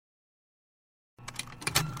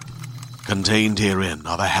Contained herein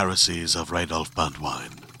are the heresies of Radolf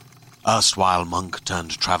Burntwine, erstwhile monk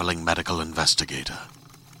turned traveling medical investigator.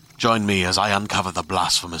 Join me as I uncover the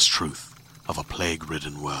blasphemous truth of a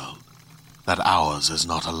plague-ridden world, that ours is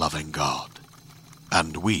not a loving God,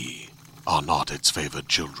 and we are not its favored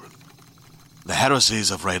children. The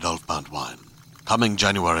heresies of Radolf Burntwine, coming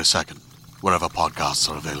January 2nd, wherever podcasts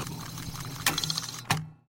are available.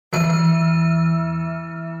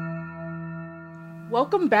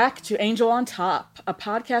 Welcome back to Angel on Top, a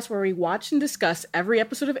podcast where we watch and discuss every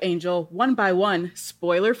episode of Angel one by one,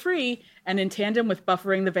 spoiler-free, and in tandem with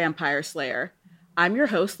Buffering the Vampire Slayer. I'm your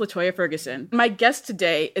host, Latoya Ferguson. My guest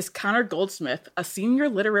today is Connor Goldsmith, a senior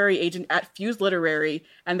literary agent at Fuse Literary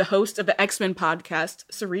and the host of the X-Men podcast,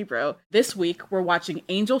 Cerebro. This week, we're watching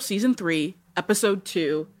Angel Season 3, Episode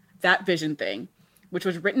 2, That Vision Thing, which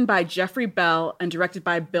was written by Jeffrey Bell and directed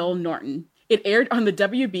by Bill Norton. It aired on the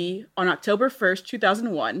WB on October 1st,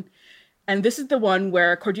 2001, and this is the one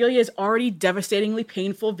where Cordelia's already devastatingly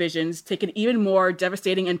painful visions take an even more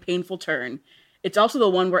devastating and painful turn. It's also the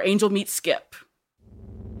one where Angel meets Skip.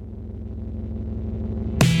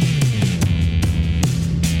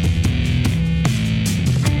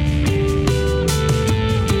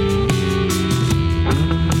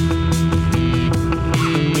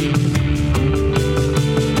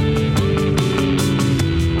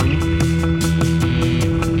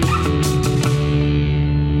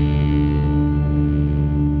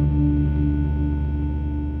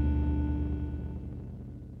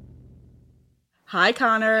 Hi,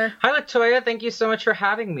 Connor. Hi, Latoya. Thank you so much for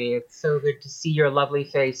having me. It's so good to see your lovely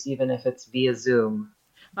face, even if it's via Zoom.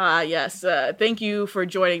 Yes. Thank you for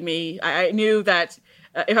joining me. I knew that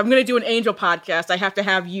if I'm going to do an Angel podcast, I have to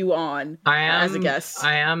have you on as a guest.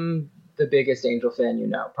 I am the biggest Angel fan you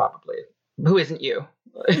know, probably. Who isn't you?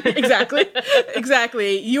 Exactly.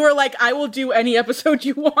 You were like, I will do any episode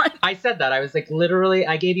you want. I said that. I was like, literally,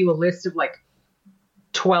 I gave you a list of like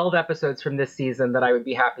 12 episodes from this season that I would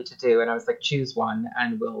be happy to do. And I was like, choose one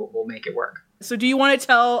and we'll make it work. So do you want to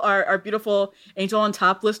tell our beautiful Angel on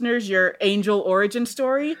Top listeners your Angel origin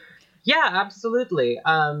story? Yeah, absolutely.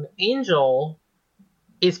 Angel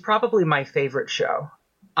is probably my favorite show.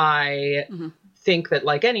 I think that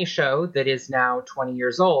like any show that is now 20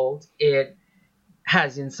 years old, it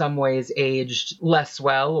has in some ways aged less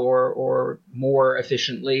well or more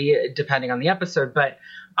efficiently, depending on the episode. But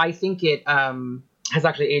I think it has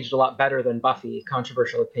actually aged a lot better than Buffy,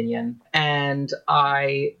 controversial opinion. And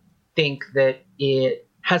I think that it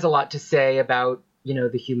has a lot to say about, you know,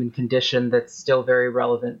 the human condition that's still very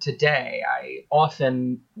relevant today. I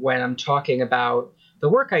often, when I'm talking about the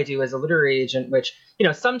work I do as a literary agent, which, you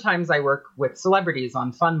know, sometimes I work with celebrities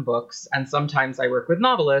on fun books and sometimes I work with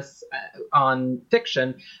novelists on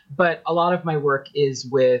fiction, but a lot of my work is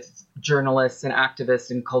with journalists and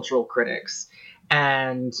activists and cultural critics.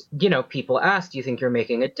 And, you know, people ask, do you think you're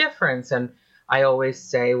making a difference? And I always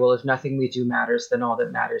say, well, if nothing we do matters, then all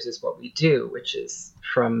that matters is what we do, which is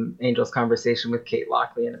from Angel's conversation with Kate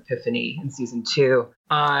Lockley and Epiphany in season 2.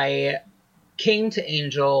 I came to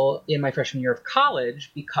Angel in my freshman year of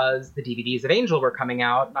college because the DVDs of Angel were coming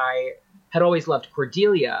out, and I had always loved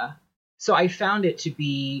Cordelia. So I found it to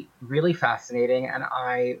be really fascinating, and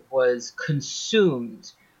I was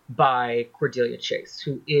consumed by Cordelia Chase,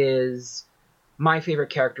 who is my favorite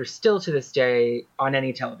character still to this day on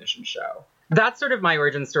any television show. That's sort of my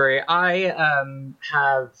origin story. I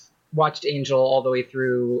have watched Angel all the way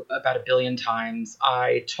through about 1 billion times.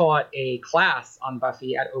 I taught a class on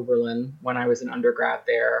Buffy at Oberlin when I was an undergrad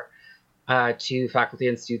there to faculty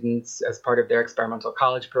and students as part of their experimental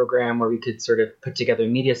college program, where we could sort of put together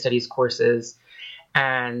media studies courses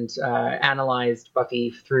and analyzed Buffy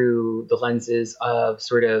through the lenses of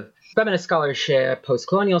sort of feminist scholarship,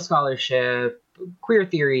 post-colonial scholarship, queer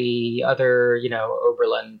theory, other, you know,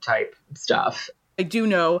 Oberlin type stuff. I do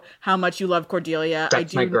know how much you love Cordelia.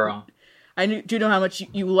 That's my girl. I do know how much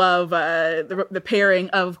you love the pairing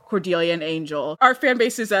of Cordelia and Angel. Our fan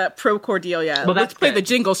base is pro Cordelia. Well, let's play the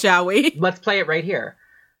jingle, shall we? Let's play it right here.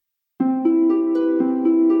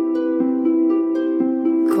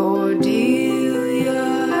 Cordelia,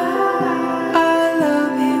 I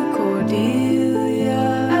love you, Cordelia.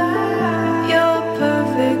 You're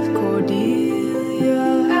perfect, Cordelia.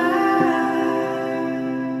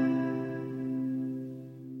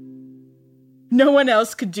 No one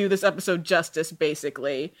else could do this episode justice,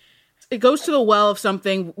 basically. It goes to the well of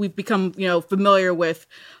something we've become, you know, familiar with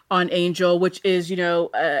on Angel, which is, you know,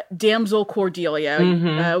 damsel Cordelia.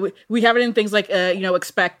 Mm-hmm. We have it in things like, you know,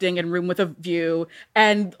 Expecting and Room with a View.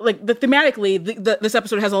 And like thematically, this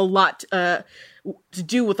episode has a lot to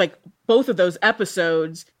do with like both of those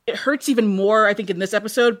episodes, it hurts even more, I think, in this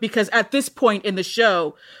episode, because at this point in the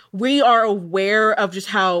show, we are aware of just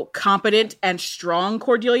how competent and strong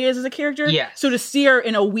Cordelia is as a character. Yes. So to see her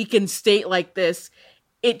in a weakened state like this,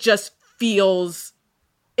 it just feels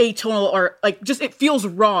atonal, or like, just, it feels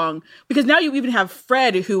wrong, because now you even have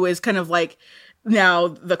Fred, who is kind of like now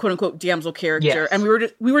the quote unquote damsel character. Yes. And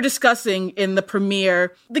we were discussing in the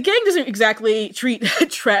premiere, the gang doesn't exactly treat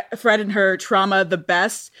Fred and her trauma the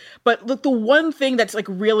best, but look, the one thing that's like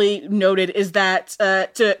really noted is that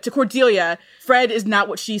to Cordelia, Fred is not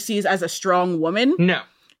what she sees as a strong woman. No,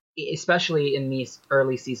 especially in these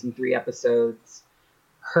early season 3 episodes,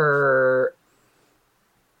 her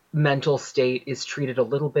mental state is treated a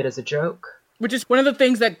little bit as a joke. Which is one of the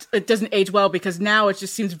things that it doesn't age well, because now it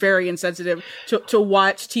just seems very insensitive to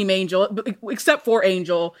watch Team Angel, except for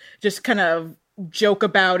Angel, just kind of joke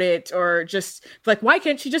about it, or just like, why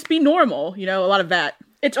can't she just be normal? You know, a lot of that.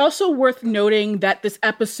 It's also worth noting that this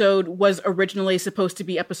episode was originally supposed to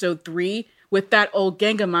be episode 3. With that old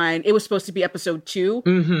gang of mine, it was supposed to be episode 2.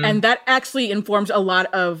 Mm-hmm. And that actually informs a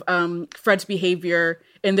lot of Fred's behavior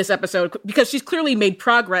in this episode, because she's clearly made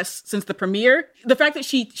progress since the premiere. The fact that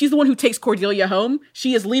she's the one who takes Cordelia home,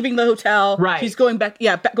 she is leaving the hotel. Right. She's going back,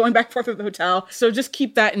 going back and forth with the hotel. So just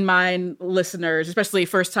keep that in mind, listeners, especially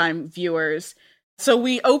first-time viewers. So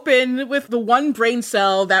we open with the one brain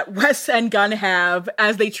cell that Wes and Gunn have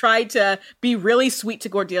as they try to be really sweet to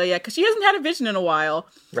Cordelia, because she hasn't had a vision in a while.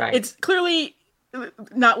 Right. It's clearly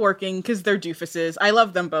not working because they're doofuses. I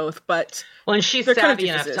love them both, but well, and she's savvy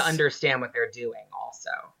enough to understand what they're doing also.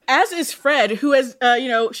 As is Fred, who has,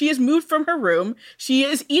 she has moved from her room. She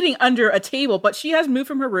is eating under a table, but she has moved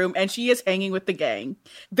from her room and she is hanging with the gang.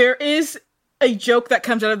 There is a joke that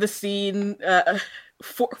comes out of the scene,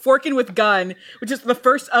 Forking with Gun, which is the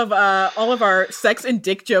first of all of our sex and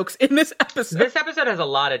dick jokes in this episode. This episode has a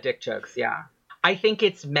lot of dick jokes, yeah. I think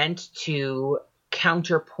it's meant to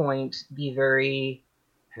counterpoint the very,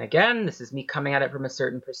 and again, this is me coming at it from a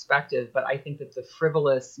certain perspective, but I think that the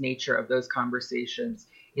frivolous nature of those conversations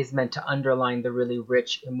is meant to underline the really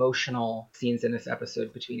rich emotional scenes in this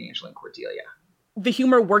episode between Angel and Cordelia. The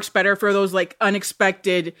humor works better for those like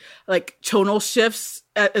unexpected like tonal shifts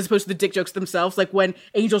as opposed to the dick jokes themselves. Like when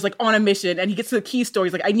Angel's like on a mission and he gets to the key store,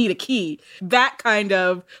 he's like, I need a key. That kind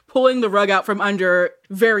of pulling the rug out from under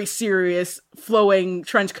very serious flowing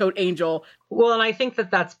trench coat Angel. Well, and I think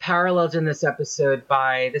that that's paralleled in this episode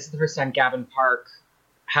by, this is the first time Gavin Park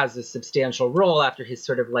has a substantial role after his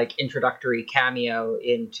sort of like introductory cameo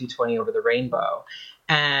in 220 Over the Rainbow.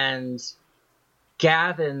 And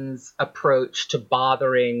Gavin's approach to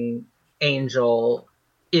bothering Angel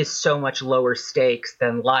is so much lower stakes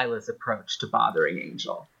than Lila's approach to bothering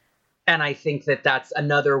Angel. And I think that that's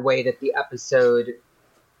another way that the episode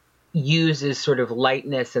uses sort of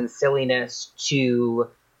lightness and silliness to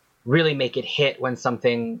really make it hit when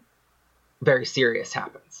something very serious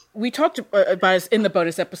happens. We talked about this in the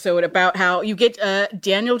bonus episode about how you get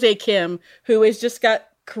Daniel Day Kim, who has just got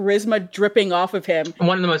charisma dripping off of him.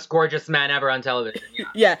 One of the most gorgeous men ever on television. Yeah.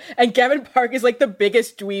 Yeah. And Gavin Park is like the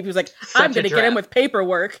biggest dweeb who's like, I'm going to get him with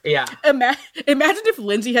paperwork. Yeah. Imagine if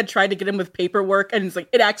Lindsay had tried to get him with paperwork and it's like,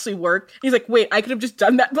 it actually worked. He's like, wait, I could have just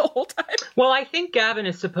done that the whole time. Well, I think Gavin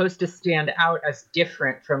is supposed to stand out as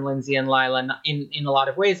different from Lindsay and Lila in a lot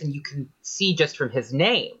of ways. And you can see just from his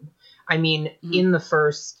name. I mean, in the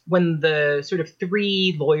first, when the sort of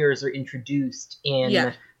 3 lawyers are introduced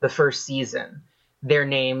in the first season, their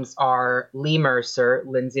names are Lee Mercer,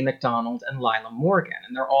 Lindsay McDonald, and Lila Morgan.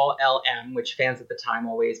 And they're all LM, which fans at the time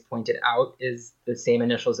always pointed out is the same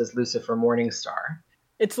initials as Lucifer Morningstar.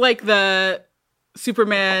 It's like the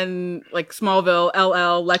Superman, like Smallville,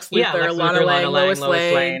 LL, Lex Luthor, Lana Lang, Lois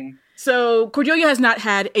Lane. So Cordelia has not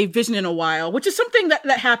had a vision in a while, which is something that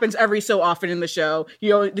happens every so often in the show. You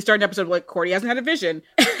know, they start an episode like, Cordy hasn't had a vision.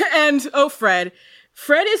 And,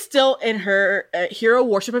 Fred is still in her hero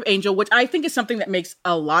worship of Angel, which I think is something that makes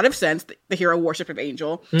a lot of sense, the hero worship of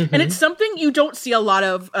Angel. Mm-hmm. And it's something you don't see a lot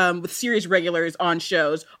of with series regulars on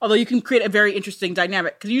shows, although you can create a very interesting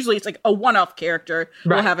dynamic, because usually it's like a one-off character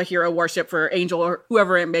will have a hero worship for Angel or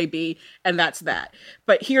whoever it may be, and that's that.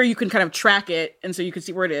 But here you can kind of track it, and so you can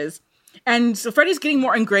see where it is. And so Freddie's getting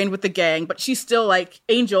more ingrained with the gang, but she's still like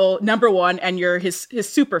Angel #1, and you're his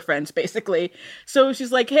super friends basically. So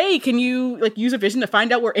she's like, "Hey, can you like use a vision to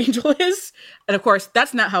find out where Angel is?" And of course,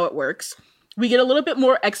 that's not how it works. We get a little bit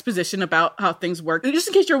more exposition about how things work. And just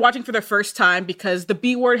in case you're watching for the first time, because the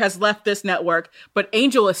B Word has left this network, but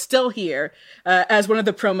Angel is still here. As one of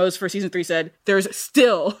the promos for season 3 said, there's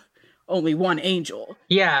still only one Angel.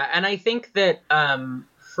 Yeah, and I think that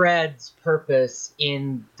Fred's purpose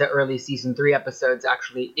in the early season 3 episodes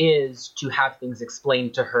actually is to have things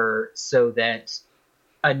explained to her so that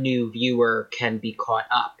a new viewer can be caught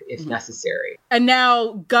up if necessary. And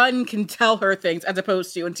now Gunn can tell her things as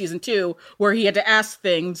opposed to in season 2 where he had to ask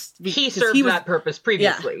things. He served that purpose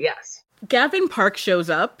previously, yes. Gavin Park shows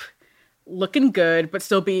up looking good, but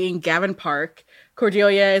still being Gavin Park.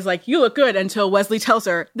 Cordelia is like, you look good, until Wesley tells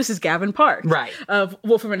her, this is Gavin Park. Right. Of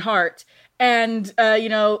Wolfram and Hart. And,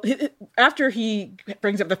 after he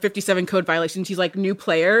brings up the 57 code violations, he's like, new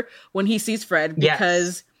player when he sees Fred,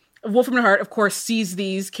 because Wolfram and Hart, of course, sees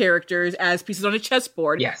these characters as pieces on a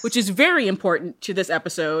chessboard, which is very important to this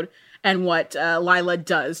episode and what Lila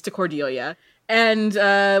does to Cordelia. And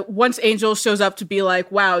once Angel shows up to be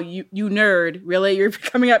like, wow, you nerd, really? You're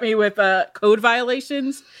coming at me with code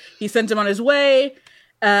violations? He sends him on his way.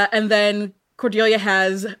 And then Cordelia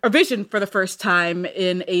has a vision for the first time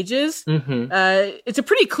in ages. It's a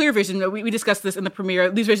pretty clear vision. We discussed this in the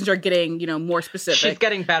premiere. These visions are getting, more specific. She's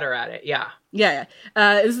getting better at it, yeah. Yeah.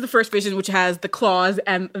 This is the first vision, which has the claws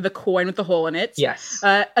and the coin with the hole in it. Yes.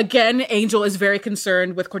 Again, Angel is very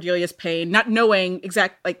concerned with Cordelia's pain, not knowing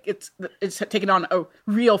it's taken on a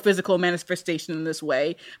real physical manifestation in this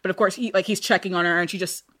way. But of course, he's checking on her, and she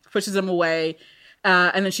just pushes him away.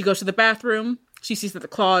 And then she goes to the bathroom. She sees that the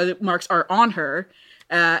claw marks are on her,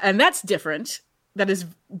 and that's different. That is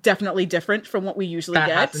definitely different from what we usually get.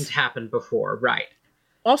 That hasn't happened before, right?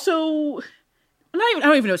 Also, I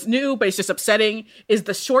don't even know it's new, but it's just upsetting, is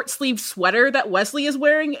the short-sleeved sweater that Wesley is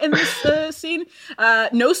wearing in this scene.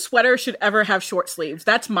 No sweater should ever have short sleeves.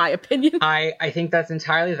 That's my opinion. I think that's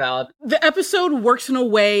entirely valid. The episode works in a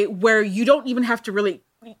way where you don't even have to really...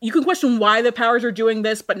 You can question why the powers are doing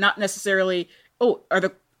this, but not necessarily,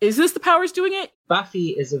 is this the powers doing it? Buffy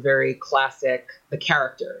is the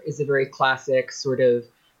character is a very classic sort of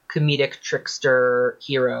comedic trickster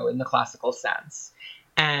hero in the classical sense.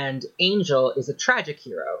 And Angel is a tragic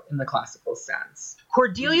hero in the classical sense.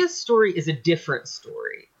 Cordelia's story is a different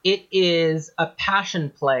story. It is a passion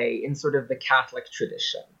play in sort of the Catholic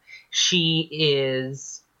tradition. She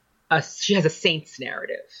has a saint's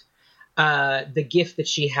narrative. The gift that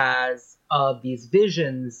she has of these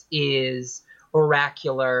visions is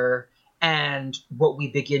oracular, and what we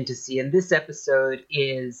begin to see in this episode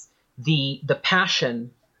is the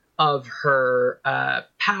passion of her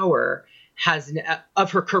power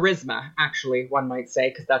of her charisma, actually, one might say,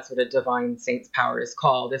 because that's what a divine saint's power is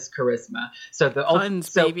called, is charisma. So the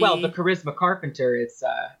charisma carpenter is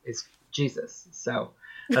Jesus. So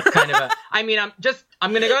that's kind of I'm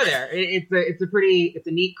going to go there. It's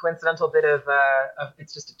a neat coincidental bit of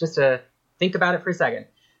it's just to think about it for a second.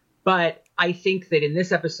 But I think that in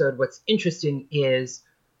this episode, what's interesting is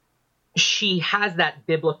she has that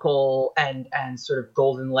biblical and sort of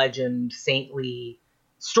golden legend saintly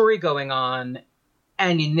story going on.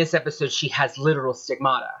 And in this episode, she has literal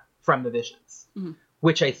stigmata from the visions,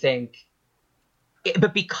 which I think,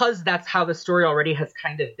 but because that's how the story already has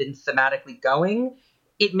kind of been thematically going,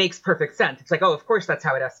 it makes perfect sense. It's like, oh, of course, that's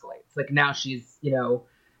how it escalates. Like now she's,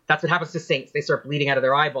 that's what happens to saints. They start bleeding out of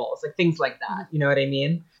their eyeballs, like things like that. You know what I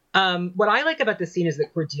mean? What I like about this scene is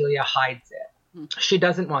that Cordelia hides it. She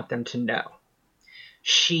doesn't want them to know.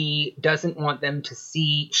 She doesn't want them to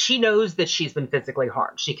see. She knows that she's been physically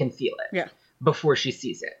harmed. She can feel it before she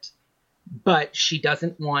sees it. But she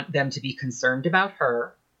doesn't want them to be concerned about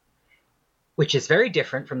her, which is very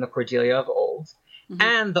different from the Cordelia of old.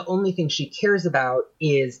 And the only thing she cares about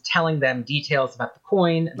is telling them details about the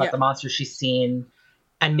coin, about the monster she's seen,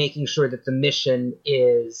 and making sure that the mission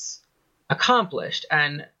is accomplished.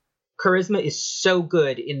 And charisma is so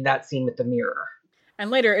good in that scene with the mirror. And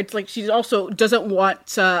later, it's like she also doesn't want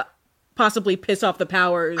to possibly piss off the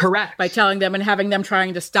powers. Correct. By telling them and having them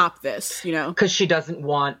trying to stop this, Because she doesn't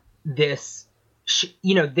want this.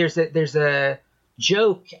 There's a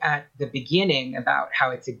joke at the beginning about how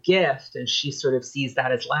it's a gift, and she sort of sees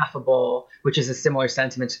that as laughable, which is a similar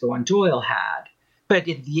sentiment to the one Doyle had. But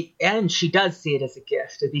in the end, she does see it as a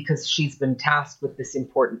gift because she's been tasked with this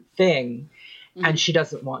important thing, and she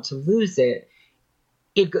doesn't want to lose it.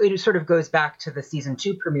 It sort of goes back to the season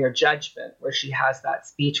 2 premiere Judgment, where she has that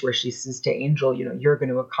speech where she says to Angel, you're going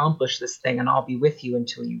to accomplish this thing and I'll be with you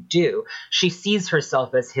until you do. She sees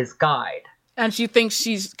herself as his guide. And she thinks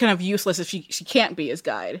she's kind of useless if she can't be his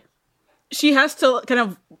guide. She has to kind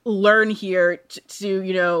of learn here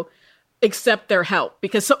to accept their help,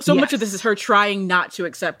 because so much of this is her trying not to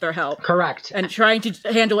accept their help. Correct. And trying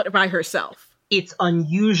to handle it by herself. It's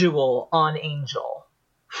unusual on Angel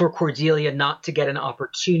for Cordelia not to get an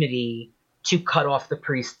opportunity to cut off the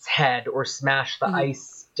priest's head or smash the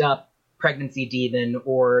iced up pregnancy demon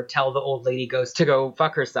or tell the old lady ghost to go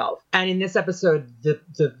fuck herself. And in this episode, the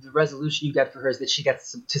resolution you get for her is that she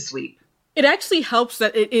gets to sleep. It actually helps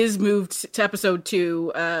that it is moved to episode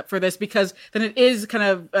 2 for this, because then it is kind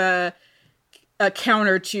of a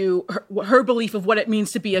counter to her belief of what it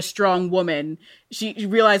means to be a strong woman. She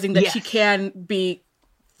realizing that she can be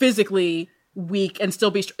physically weak and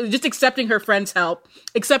still be just accepting her friend's help,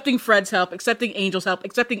 accepting Fred's help, accepting Angel's help,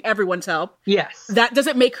 accepting everyone's help. Yes. That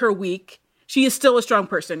doesn't make her weak. She is still a strong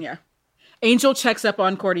person, yeah. Angel checks up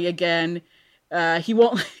on Cordy again. He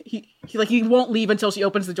won't leave until she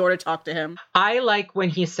opens the door to talk to him. I like when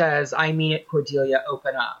he says, "I mean it, Cordelia,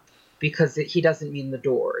 open up," because he doesn't mean the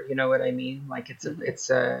door. You know what I mean? Like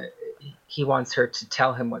he wants her to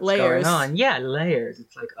tell him what's going on. Yeah, layers.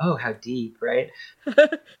 It's like, oh, how deep, right?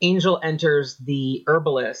 Angel enters the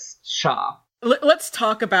herbalist shop. Let's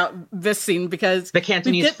talk about this scene, because the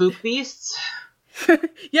Cantonese Fook beasts.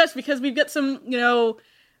 Yes, because we've got some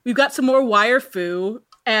more wire foo.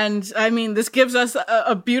 And I mean, this gives us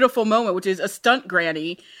a beautiful moment, which is a stunt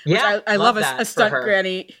granny. Yeah, I love a stunt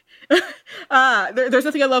granny. There's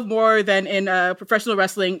nothing I love more than in professional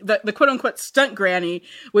wrestling, the quote unquote stunt granny,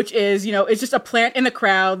 which is, it's just a plant in the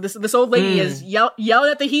crowd. This old lady is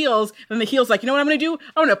yelling at the heels, and the heel's like, you know what I'm going to do?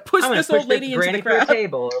 I'm going to push this old lady into the crowd.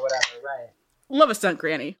 Table or whatever, right? Love a stunt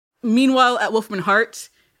granny. Meanwhile, at Wolfman Hart,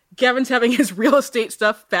 Gavin's having his real estate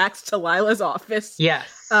stuff faxed to Lila's office.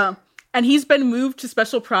 Yes. And he's been moved to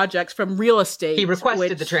special projects from real estate. He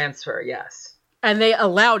requested the transfer, yes. And they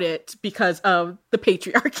allowed it because of the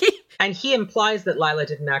patriarchy. And he implies that Lila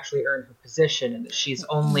didn't actually earn her position and that she's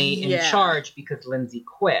only in charge because Lindsay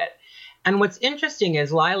quit. And what's interesting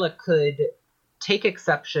is Lila could take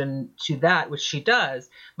exception to that, which she does,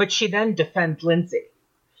 but she then defends Lindsay,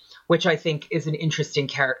 which I think is an interesting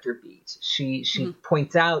character beat. She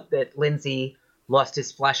points out that Lindsay lost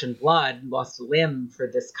his flesh and blood, lost a limb for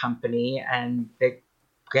this company, and that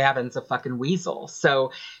Gavin's a fucking weasel.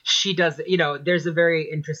 So she does, there's a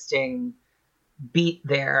very interesting beat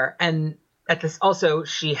there. And at this, also,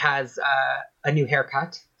 she has a new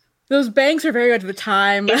haircut. Those bangs are very good at the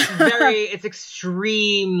time. It's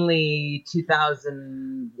extremely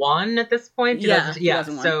 2001 at this point. Yeah,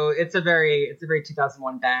 So it's a very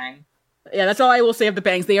 2001 bang. Yeah, that's all I will say of the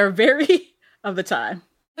bangs. They are very of the time.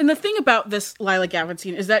 And the thing about this Lila Gavin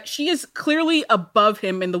scene is that she is clearly above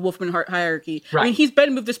him in the Wolfman Hart hierarchy. Right. I mean, he's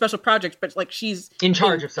been moved to special projects, but she's in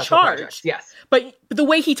charge of special projects. Yes. But the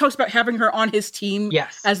way he talks about having her on his team,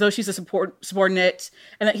 as though she's a subordinate,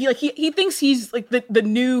 and that he thinks he's like the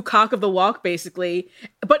new cock of the walk, basically.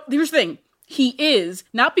 But here's the thing. He is,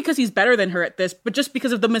 not because he's better than her at this, but just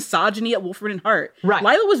because of the misogyny at Wolfman and Hart. Right.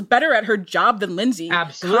 Lila was better at her job than Lindsay.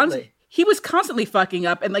 Absolutely. He was constantly fucking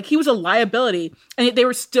up, and he was a liability, and they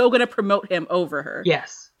were still going to promote him over her.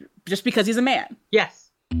 Yes. Just because he's a man.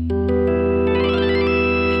 Yes. The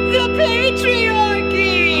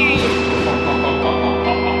patriarchy!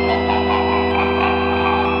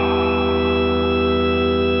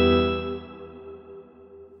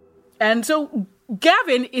 And so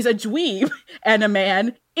Gavin is a dweeb and a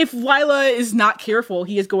man. If Lila is not careful,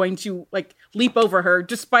 he is going to leap over her,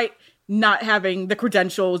 despite not having the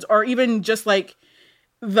credentials or even just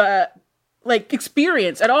the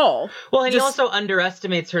experience at all. Well, and he also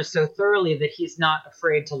underestimates her so thoroughly that he's not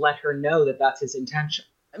afraid to let her know that that's his intention.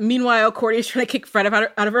 Meanwhile, Cordy is trying to kick Fred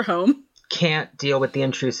out of her home. Can't deal with the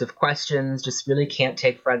intrusive questions, just really can't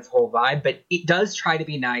take Fred's whole vibe, but it does try to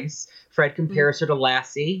be nice. Fred compares her to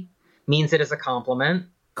Lassie, means it as a compliment.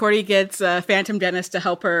 Cordy gets Phantom Dennis to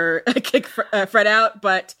help her kick Fred out,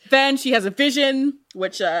 but then she has a vision,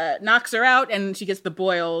 which knocks her out, and she gets the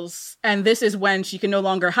boils. And this is when she can no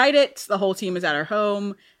longer hide it. The whole team is at her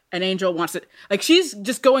home, and Angel wants it. She's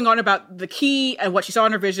just going on about the key and what she saw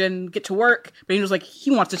in her vision, get to work, but Angel's he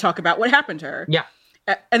wants to talk about what happened to her. Yeah.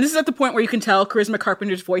 And this is at the point where you can tell Charisma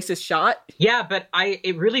Carpenter's voice is shot. Yeah, but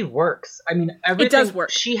it really works. I mean, everything. It does work.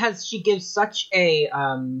 She gives such a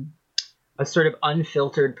sort of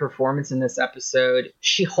unfiltered performance in this episode.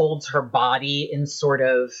 She holds her body in sort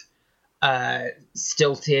of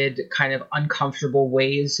stilted, kind of uncomfortable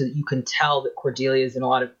ways so that you can tell that Cordelia is in a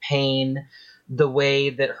lot of pain. The way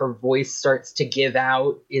that her voice starts to give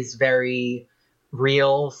out is very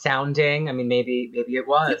real sounding. I mean, maybe it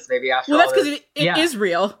was. Maybe after all that's because it is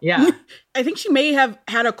real. Yeah. I think she may have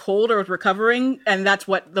had a cold or was recovering, and that's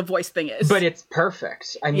what the voice thing is. But it's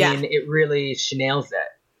perfect. I mean, it really, she nails it.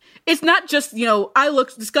 It's not just, I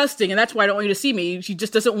look disgusting and that's why I don't want you to see me. She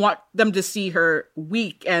just doesn't want them to see her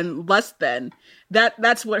weak and less than.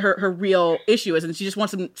 That's what her real issue is. And she just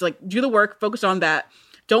wants them to do the work, focus on that.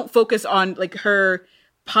 Don't focus on her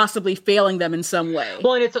possibly failing them in some way.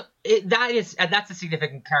 Well, and that's a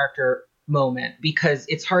significant character moment, because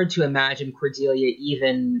it's hard to imagine Cordelia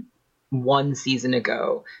even one season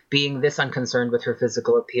ago being this unconcerned with her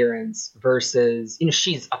physical appearance versus,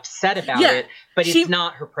 she's upset about it, but it's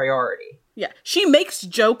not her priority. Yeah, she makes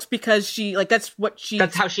jokes because that's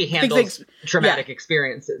how she handles traumatic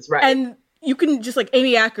experiences, right? And you can just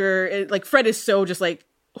Amy Acker, Fred is so just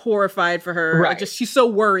horrified for her. Right. She's so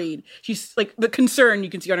worried. She's the concern you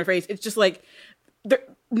can see on her face. It's just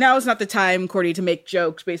now is not the time, Cordy, to make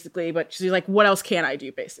jokes, basically. But she's what else can I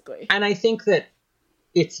do, basically? And I think that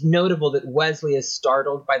it's notable that Wesley is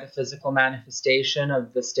startled by the physical manifestation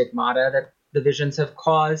of the stigmata that the visions have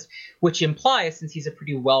caused, which implies, since he's a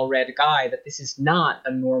pretty well-read guy, that this is not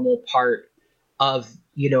a normal part of,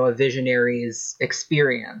 a visionary's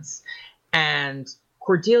experience. And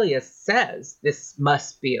Cordelia says, this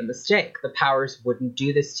must be a mistake. The powers wouldn't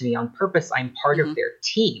do this to me on purpose. I'm part of their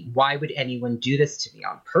team. Why would anyone do this to me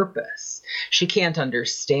on purpose? She can't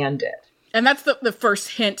understand it. And that's the first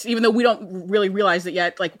hint, even though we don't really realize it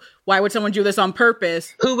yet. Why would someone do this on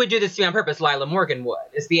purpose? Who would do this to me on purpose? Lila Morgan would,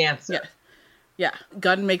 is the answer. Yeah.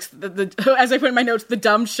 Gunn makes the as I put in my notes, the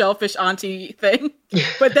dumb shellfish auntie thing.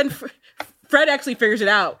 But then Fred actually figures it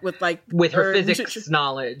out with her physics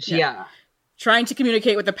knowledge. Yeah. Trying to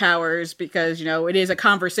communicate with the powers because, it is a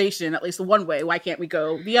conversation, at least the one way. Why can't we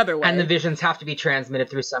go the other way? And the visions have to be transmitted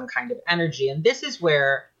through some kind of energy. And this is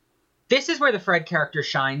where the Fred character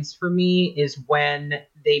shines for me, is when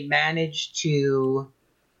they manage to,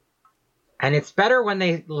 and it's better when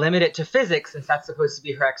they limit it to physics since that's supposed to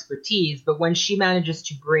be her expertise, but when she manages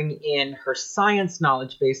to bring in her science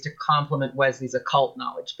knowledge base to complement Wesley's occult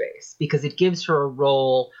knowledge base, because it gives her a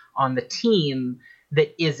role on the team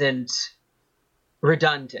that isn't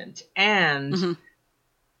redundant. And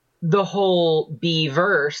the whole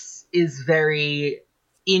B-verse is very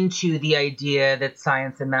into the idea that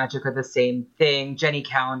science and magic are the same thing. Jenny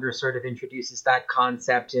Calendar sort of introduces that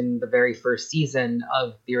concept in the very first season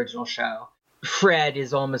of the original show. Fred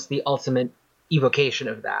is almost the ultimate evocation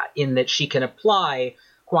of that, in that she can apply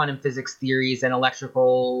quantum physics theories and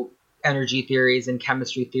electrical energy theories and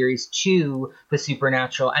chemistry theories to the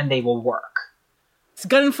supernatural, and they will work. So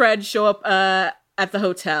Gunn and Fred show up at the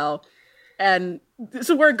hotel, and this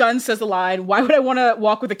is where Gunn says the line, "Why would I want to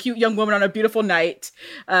walk with a cute young woman on a beautiful night?"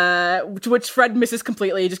 Which Fred misses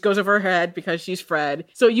completely. It just goes over her head because she's Fred.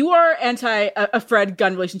 So you are anti a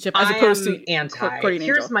Fred-Gunn relationship as opposed to anti. Cordy and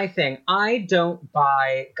Here's Angel. my thing. I don't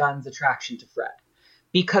buy Gunn's attraction to Fred,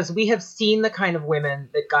 because we have seen the kind of women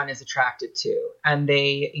that Gunn is attracted to, and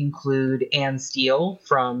they include Anne Steele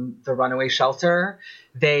from The Runaway Shelter.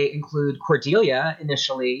 They include Cordelia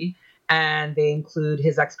initially, and they include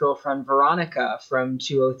his ex-girlfriend Veronica from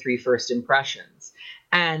 203 First Impressions.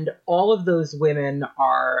 And all of those women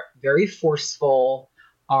are very forceful,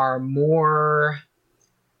 are more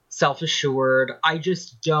self-assured. I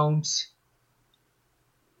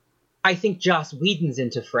think Joss Whedon's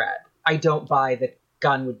into Fred. I don't buy that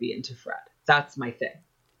Gunn would be into Fred. That's my thing.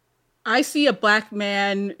 I see a black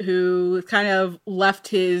man who kind of left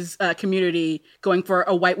his community going for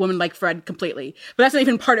a white woman like Fred completely. But that's not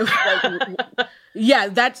even part of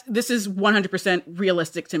this is 100%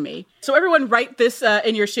 realistic to me. So everyone write this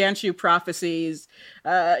in your Shanshu prophecies.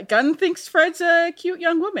 Gunn thinks Fred's a cute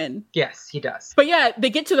young woman. Yes, he does. But yeah, they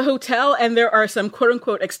get to the hotel and there are some quote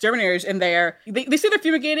unquote exterminators in there. They say they're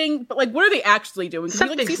fumigating, but what are they actually doing?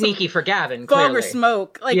 Something sneaky for Gavin, fog clearly. Or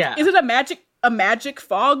smoke. Is it a magic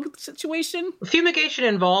fog situation? Fumigation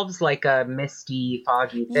involves a misty,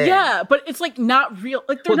 foggy thing. Yeah, but it's not real.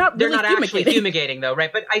 They're not really actually fumigating though,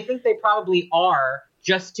 right? But I think they probably are,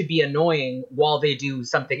 just to be annoying while they do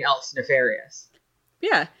something else nefarious.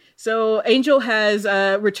 Yeah. So Angel has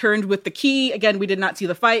returned with the key. Again, we did not see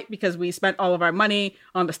the fight because we spent all of our money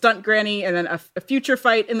on the stunt granny and then a future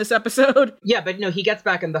fight in this episode. Yeah, but no, he gets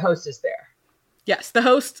back and the host is there. Yes, the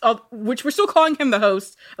host, which we're still calling him the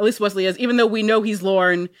host, at least Wesley is, even though we know he's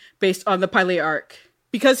Lorne based on the Pilot arc.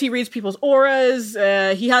 Because he reads people's auras,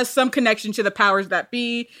 he has some connection to the powers that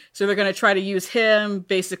be, so they're going to try to use him,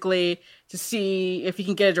 basically, to see if he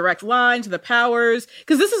can get a direct line to the powers.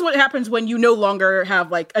 Because this is what happens when you no longer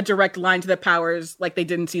have, a direct line to the powers like they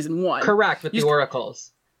did in season 1. Correct, with the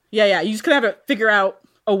oracles. Yeah, you just kind of have to figure out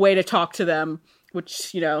a way to talk to them,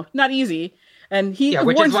 which, not easy. And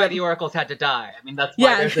which is why the oracles had to die. I mean, that's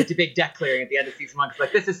why there's a big deck clearing at the end of season 1.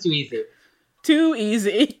 It's this is too easy. Too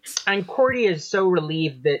easy. And Cordy is so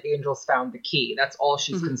relieved that Angel's found the key. That's all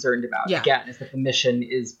she's concerned about. Yeah. Again, is that the mission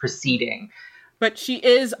is proceeding. But she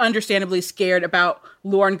is understandably scared about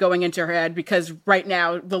Lorne going into her head because right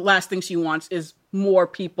now the last thing she wants is more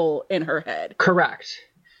people in her head. Correct.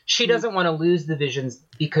 She doesn't want to lose the visions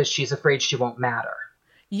because she's afraid she won't matter.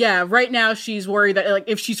 Yeah, right now she's worried that like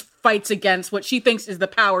if she fights against what she thinks is the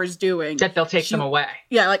powers doing, that they'll take them away.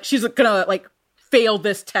 Yeah, like she's gonna like fail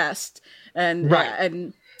this test, and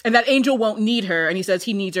right. And that Angel won't need her, and he says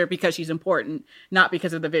he needs her because she's important, not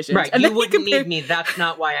because of the visions. Right, and you wouldn't need me, that's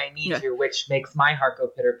not why I need you, which makes my heart go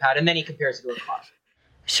pitter-pat, and then he compares it to a car.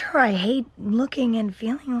 Sure, I hate looking and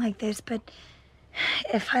feeling like this, but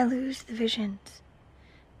if I lose the visions,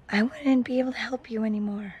 I wouldn't be able to help you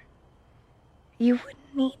anymore. You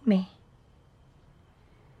wouldn't need me.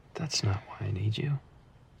 That's not why I need you.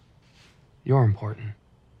 You're important.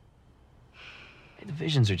 The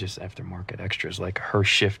visions are just aftermarket extras like her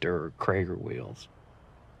shifter or Krager wheels.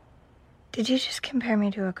 Did you just compare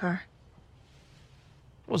me to a car?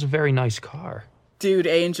 It was a very nice car. Dude,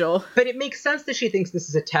 Angel. But it makes sense that she thinks this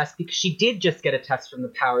is a test because she did just get a test from the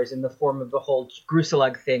powers in the form of the whole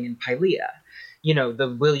Gruselug thing in Pylea. You know,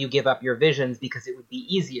 the will you give up your visions because it would be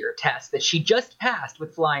easier test that she just passed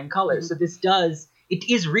with flying colors. So it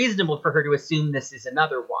is reasonable for her to assume this is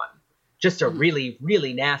another one. Just a really,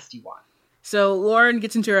 really nasty one. So Lauren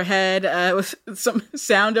gets into her head with some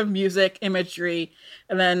Sound of Music imagery,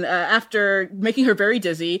 and then after making her very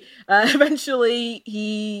dizzy, eventually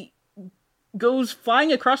he goes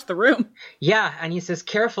flying across the room. Yeah, and he says,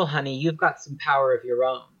 "Careful, honey, you've got some power of your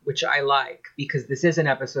own," which I like, because this is an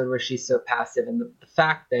episode where she's so passive, and the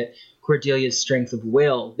fact that Cordelia's strength of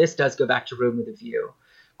will, this does go back to Room with a View.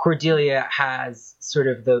 Cordelia has sort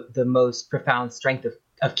of the most profound strength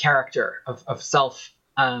of character, of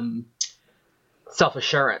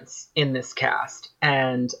self-assurance in this cast.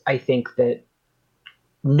 And I think that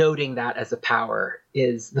noting that as a power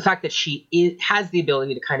is the fact that she has the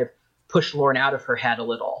ability to kind of push Lauren out of her head a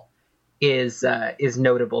little is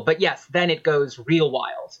notable. But yes, then it goes real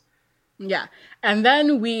wild. Yeah. And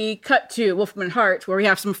then we cut to Wolfram and Hart, where we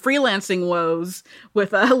have some freelancing woes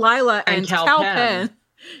with Lila and Kal Penn.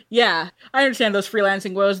 Yeah, I understand those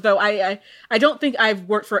freelancing woes, though I don't think I've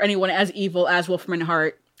worked for anyone as evil as Wolfram and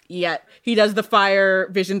Hart yet. He does the fire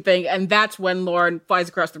vision thing, and that's when Lauren flies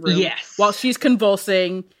across the room. Yes. While she's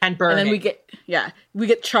convulsing. And burning. And then we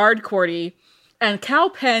get charred Cordy. And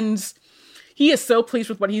Kal Penn's, he is so pleased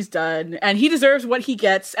with what he's done, and he deserves what he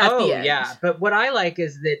gets at the end. Yeah, but what I like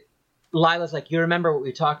is that Lila's like, you remember what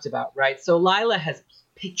we talked about, right? So Lila has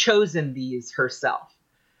chosen these herself.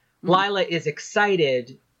 Lila is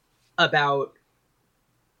excited about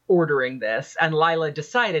ordering this, and Lila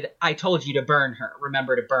decided, I told you to burn her.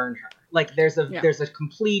 Remember to burn her. Like, there's a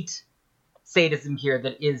complete sadism here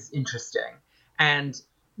that is interesting. And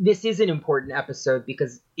this is an important episode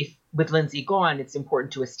because if with Lindsay gone, it's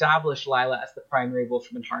important to establish Lila as the primary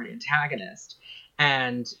Wolfram and Hart antagonist.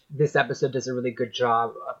 And this episode does a really good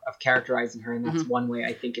job of characterizing her, and that's one way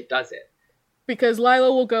I think it does it. Because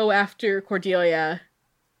Lila will go after Cordelia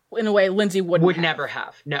in a way Lindsay would never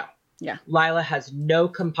have. No. Yeah. Lila has no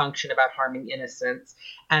compunction about harming innocents,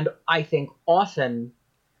 and I think often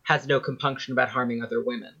has no compunction about harming other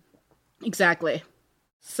women. Exactly.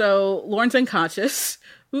 So Lauren's unconscious.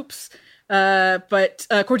 Oops. But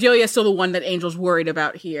Cordelia is still the one that Angel's worried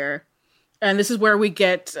about here. And this is where we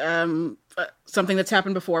get something that's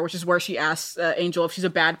happened before, which is where she asks Angel if she's a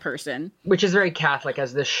bad person. Which is very Catholic,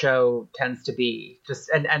 as this show tends to be.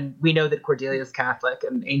 And we know that Cordelia's Catholic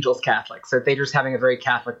and Angel's Catholic, so they're just having a very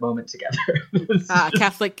Catholic moment together.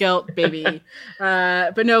 Catholic guilt, baby.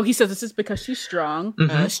 But no, he says this is because she's strong,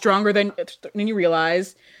 stronger than you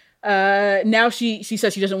realize. Now she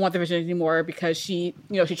says she doesn't want the vision anymore because she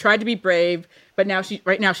tried to be brave, but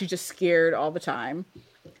right now she's just scared all the time.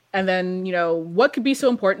 And then, what could be so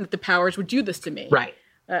important that the powers would do this to me? Right.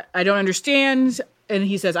 I don't understand. And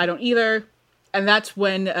he says, I don't either. And that's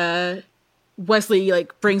when Wesley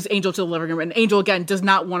brings Angel to the living room. And Angel, again, does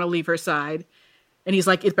not want to leave her side. And he's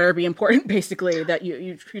like, it better be important, basically, that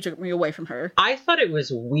you took me away from her. I thought it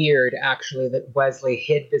was weird, actually, that Wesley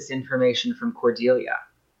hid this information from Cordelia.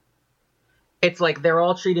 It's like they're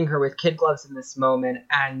all treating her with kid gloves in this moment,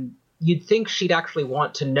 and you'd think she'd actually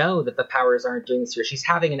want to know that the powers aren't doing this to her. She's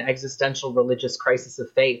having an existential religious crisis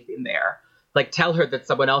of faith in there. Tell her that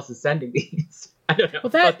someone else is sending these. I don't know. Well,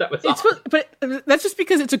 that was odd. But that's just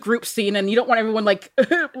because it's a group scene, and you don't want everyone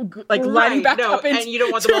lining back up. And you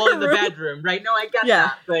don't want them all in the bedroom, right? No, I get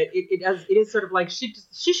that, but it is sort of like she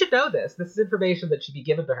should know this. This is information that should be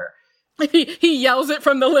given to her. He yells it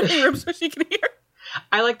from the living room so she can hear.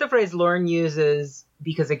 I like the phrase Lauren uses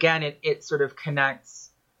because, again, it sort of connects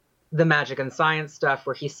the magic and science stuff,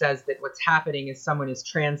 where he says that what's happening is someone is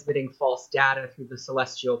transmitting false data through the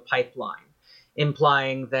celestial pipeline,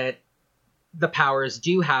 implying that the powers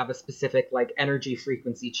do have a specific energy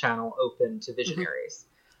frequency channel open to visionaries.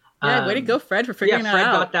 Yeah, way to go, Fred, for figuring that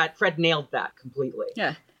out. Fred nailed that completely.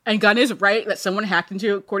 Yeah. And Gunn is right that someone hacked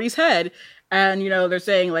into Cordy's head. And, they're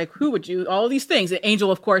saying, like, who would you? All these things. And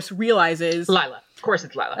Angel, of course, realizes... Lila. Of course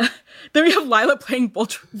it's Lila. Then we have Lila playing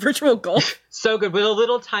virtual golf. So good. With a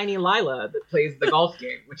little tiny Lila that plays the golf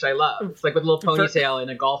game, which I love. It's like with a little ponytail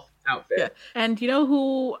and a golf outfit. Yeah. And you know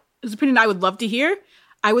whose opinion I would love to hear?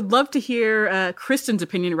 I would love to hear Kristen's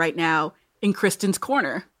opinion right now in Kristen's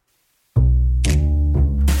Corner.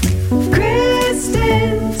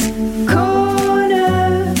 Kristen's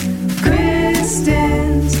Corner.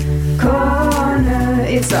 Kristen's Corner.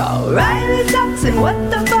 It's all Riley sucks and what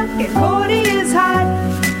the fuck and Cordy is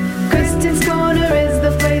hot. Kristen's Corner is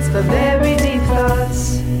the place for very deep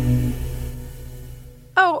thoughts.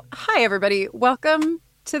 Oh, hi everybody. Welcome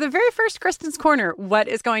to the very first Kristen's Corner. What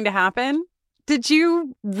is going to happen? Did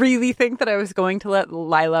you really think that I was going to let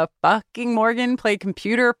Lila fucking Morgan play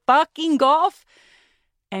computer fucking golf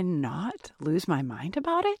and not lose my mind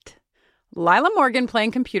about it? Lila Morgan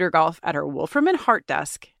playing computer golf at her Wolfram and Hart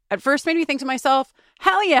desk at first made me think to myself,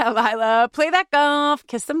 hell yeah, Lila, play that golf,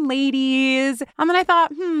 kiss some ladies. And then I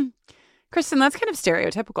thought, Kristen, that's kind of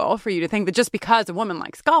stereotypical for you to think that just because a woman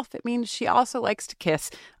likes golf, it means she also likes to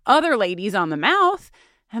kiss other ladies on the mouth.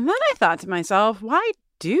 And then I thought to myself, why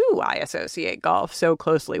do I associate golf so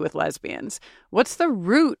closely with lesbians? What's the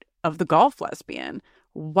root of the golf lesbian?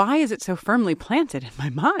 Why is it so firmly planted in my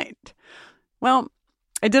mind? Well,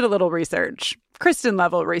 I did a little research, Kristen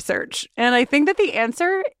level research, and I think that the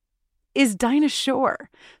answer is Dinah Shore.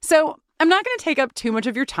 So I'm not going to take up too much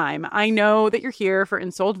of your time. I know that you're here for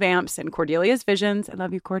Ensouled Vamps and Cordelia's Visions. I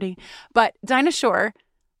love you, Cordy. But Dinah Shore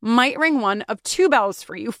might ring one of two bells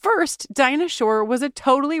for you. First, Dinah Shore was a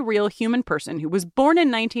totally real human person who was born in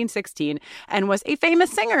 1916 and was a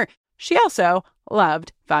famous singer. She also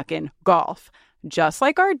loved fucking golf. Just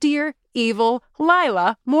like our dear, evil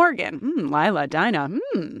Lila Morgan. Lila, Dinah.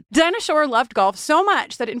 Dinah Shore loved golf so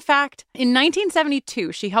much that, in fact, in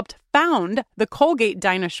 1972, she helped found the Colgate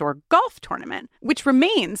Dinah Shore Golf Tournament, which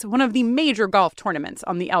remains one of the major golf tournaments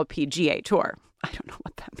on the LPGA Tour. I don't know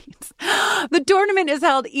what that means. The tournament is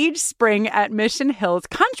held each spring at Mission Hills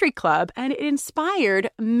Country Club, and it inspired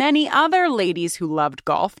many other ladies who loved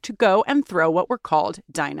golf to go and throw what were called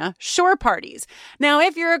Dinah Shore parties. Now,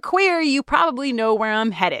 if you're a queer, you probably know where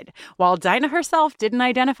I'm headed. While Dinah herself didn't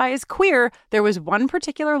identify as queer, there was one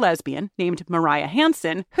particular lesbian named Mariah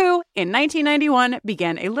Hansen who, in 1991,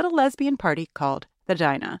 began a little lesbian party called the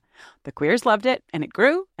Dinah. The queers loved it, and it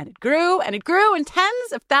grew, and it grew, and it grew, and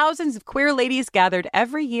tens of thousands of queer ladies gathered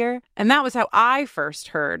every year. And that was how I first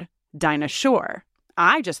heard Dinah Shore.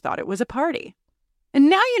 I just thought it was a party.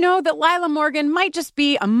 And now you know that Lila Morgan might just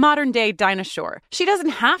be a modern-day Dinah Shore. She doesn't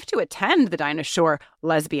have to attend the Dinah Shore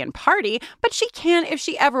lesbian party, but she can if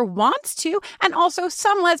she ever wants to. And also,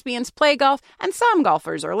 some lesbians play golf, and some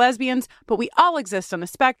golfers are lesbians, but we all exist on a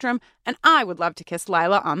spectrum, and I would love to kiss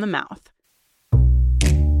Lila on the mouth.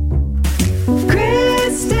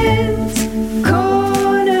 Kristen's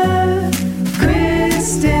Corner.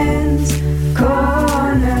 Kristen's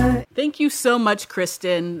Corner. Thank you so much,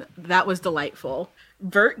 Kristen. That was delightful.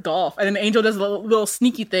 Vert golf. And then Angel does a little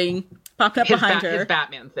sneaky thing, popping up behind her. His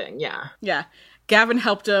Batman thing, yeah. Yeah. Gavin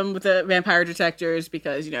helped him with the vampire detectors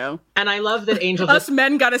because, And I love that Angel us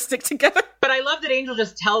men gotta stick together. But I love that Angel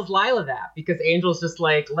just tells Lila that, because Angel's just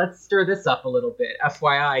like, let's stir this up a little bit.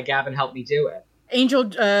 FYI, Gavin helped me do it. Angel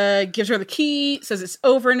gives her the key, says it's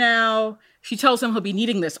over now. She tells him he'll be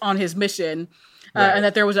needing this on his mission, right. And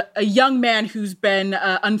that there was a young man who's been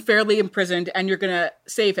unfairly imprisoned, and you're going to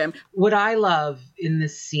save him. What I love in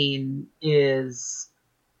this scene is,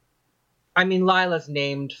 Lila's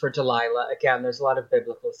named for Delilah. Again, there's a lot of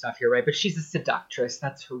biblical stuff here, right? But she's a seductress.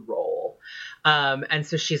 That's her role. And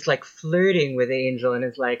so she's like flirting with Angel and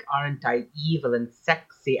is like, aren't I evil and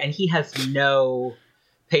sexy? And he has no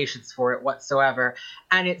patience for it whatsoever.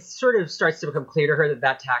 And it sort of starts to become clear to her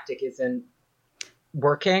that tactic isn't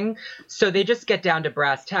working. So they just get down to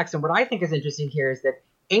brass tacks. And what I think is interesting here is that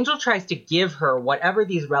Angel tries to give her whatever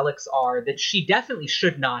these relics are that she definitely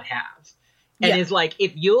should not have. And is like,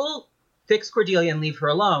 if you'll fix Cordelia and leave her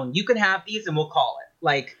alone, you can have these and we'll call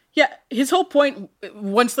it. Yeah, his whole point,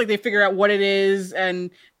 once they figure out what it is,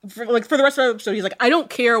 and for the rest of the episode, he's like, I don't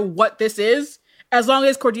care what this is, as long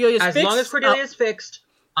as Cordelia's fixed. As long as Cordelia's fixed,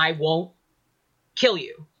 I won't kill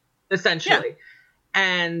you, essentially.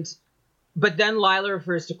 Yeah. But then Lila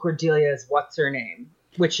refers to Cordelia as what's her name,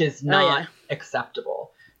 which is not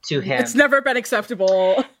acceptable to him. It's never been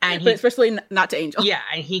acceptable, but especially not to Angel. Yeah,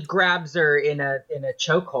 and he grabs her in a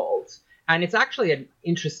chokehold. And it's actually an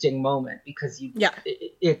interesting moment because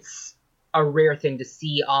it's a rare thing to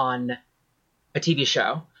see on a TV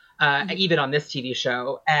show. even on this TV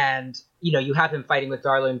show. And, you have him fighting with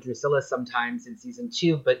Darla and Drusilla sometimes in season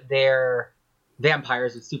 2, but they're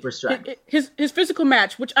vampires with super strength. His physical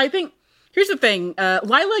match, which I think, here's the thing,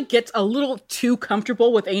 Lila gets a little too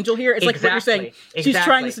comfortable with Angel here. It's like what you're saying. She's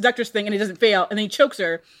trying the seductress thing and it doesn't fail, and then he chokes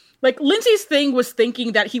her. Like, Lindsay's thing was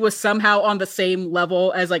thinking that he was somehow on the same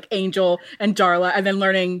level as, like, Angel and Darla, and then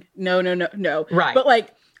learning, no. Right. But,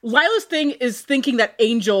 like, Lila's thing is thinking that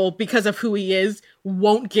Angel, because of who he is,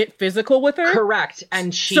 won't get physical with her. Correct.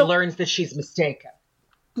 And she learns that she's mistaken.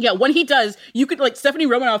 Yeah, when he does, you could, like, Stephanie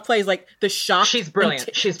Romanoff plays, like, the shock. She's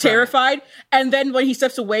brilliant. She's terrified. Brilliant. And then when he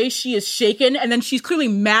steps away, she is shaken, and then she's clearly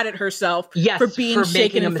mad at herself for being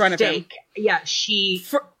shaken in front of him. Yeah,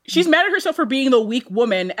 she's mad at herself for being the weak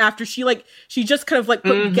woman after she just kind of, like,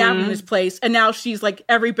 put Gavin in his place, and now she's, like,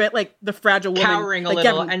 every bit, like, the fragile woman. Cowering a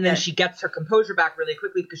little, and then she gets her composure back really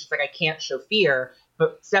quickly because she's like, I can't show fear.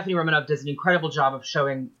 But Stephanie Romanoff does an incredible job of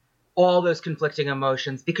showing all those conflicting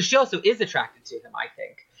emotions, because she also is attracted to him, I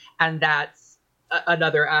think. And that's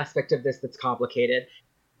another aspect of this that's complicated.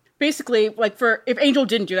 Basically, like, if Angel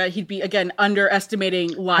didn't do that, he'd be, again,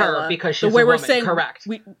 underestimating Lila. Her, because she's the way a we're woman. saying correct.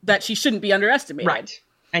 that she shouldn't be underestimated. Right.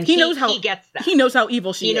 And he knows how he gets that. He knows how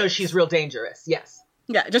evil she is. He knows she's real dangerous, yes.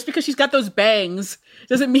 Yeah, just because she's got those bangs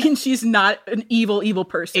doesn't mean she's not an evil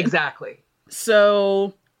person. Exactly.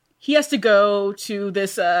 So he has to go to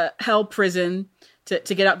this hell prison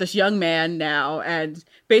to get out this young man now. And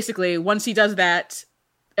basically, once he does that,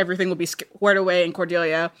 everything will be squared away and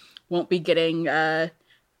Cordelia won't be getting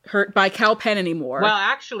hurt by Cal Penn anymore. Well,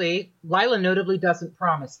 actually, Lila notably doesn't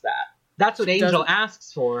promise that. That's what Angel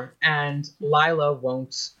asks for, and Lila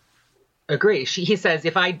won't agree. He says,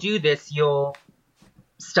 if I do this, you'll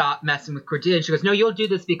stop messing with Cordelia. And she goes, no, you'll do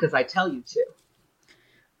this because I tell you to.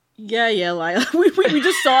 Yeah, Lila. We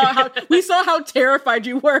just saw how terrified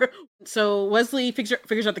you were. So Wesley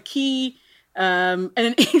figures out the key, and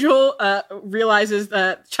then Angel realizes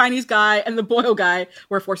that Chinese guy and the Boyle guy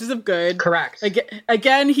were forces of good. Correct.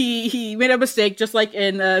 Again, he made a mistake, just like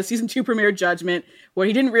in season 2 premiere Judgment, where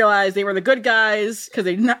he didn't realize they were the good guys because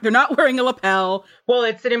they're not wearing a lapel. Well,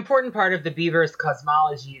 it's an important part of the Beaver's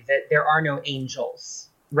cosmology that there are no angels.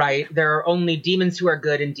 Right? There are only demons who are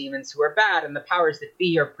good and demons who are bad, and the powers that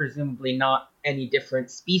be are presumably not any different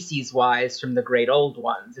species-wise from the great old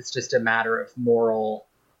ones. It's just a matter of moral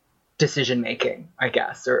decision-making, I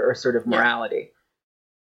guess, or sort of morality.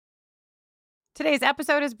 Today's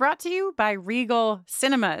episode is brought to you by Regal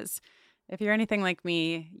Cinemas. If you're anything like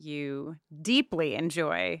me, you deeply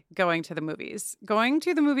enjoy going to the movies. Going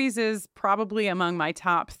to the movies is probably among my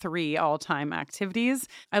top 3 all-time activities.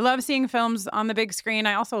 I love seeing films on the big screen.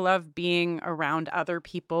 I also love being around other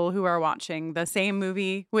people who are watching the same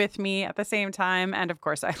movie with me at the same time. And of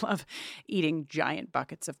course, I love eating giant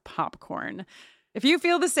buckets of popcorn. If you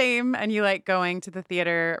feel the same and you like going to the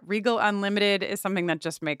theater, Regal Unlimited is something that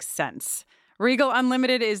just makes sense. Regal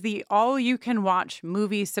Unlimited is the all-you-can-watch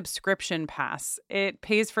movie subscription pass. It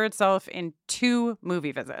pays for itself in 2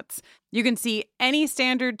 movie visits. You can see any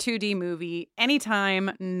standard 2D movie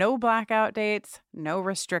anytime, no blackout dates, no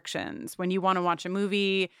restrictions. When you want to watch a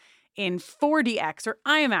movie in 4DX or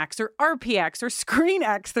IMAX or RPX or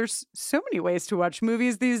ScreenX, there's so many ways to watch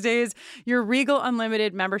movies these days. Your Regal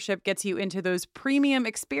Unlimited membership gets you into those premium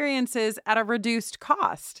experiences at a reduced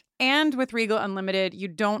cost. And with Regal Unlimited, you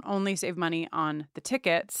don't only save money on the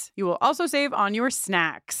tickets, you will also save on your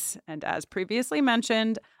snacks. And as previously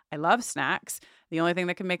mentioned, I love snacks. The only thing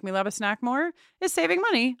that can make me love a snack more is saving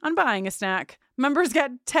money on buying a snack. Members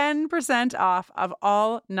get 10% off of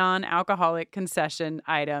all non-alcoholic concession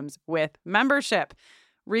items with membership.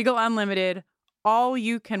 Regal Unlimited, all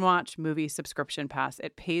you can watch movie subscription pass.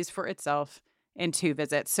 It pays for itself in 2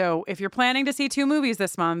 visits. So if you're planning to see 2 movies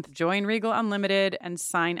this month, join Regal Unlimited and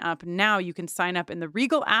sign up now. You can sign up in the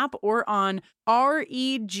Regal app or on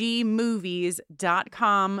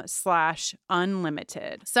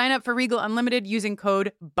regmovies.com/unlimited. Sign up for Regal Unlimited using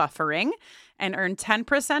code BUFFERING and earn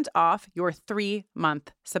 10% off your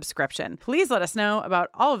 3-month subscription. Please let us know about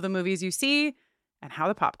all of the movies you see and how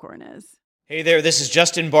the popcorn is. Hey there, this is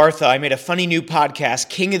Justin Bartha. I made a funny new podcast,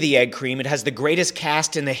 King of the Egg Cream. It has the greatest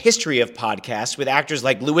cast in the history of podcasts with actors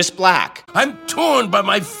like Louis Black. I'm torn by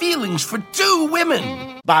my feelings for 2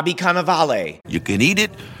 women. Bobby Cannavale. You can eat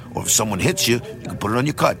it, or if someone hits you, you can put it on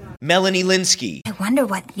your cut. Melanie Linsky. I wonder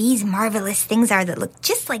what these marvelous things are that look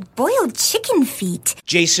just like boiled chicken feet.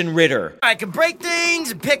 Jason Ritter. I can break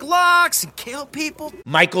things and pick locks and kill people.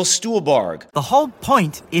 Michael Stuhlbarg. The whole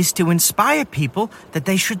point is to inspire people that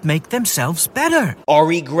they should make themselves better.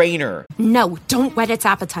 Ari Grainer. No, don't whet its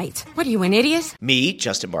appetite. What are you, an idiot? Me,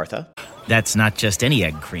 Justin Bartha. That's not just any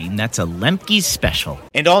egg cream, that's a Lemke's special.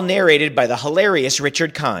 And all narrated by the hilarious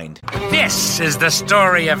Richard Kind. This is the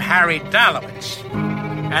story of Harry Dalowitz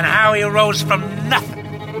and how he rose from nothing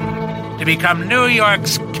to become New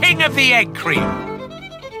York's King of the Egg Cream.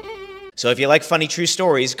 So if you like funny true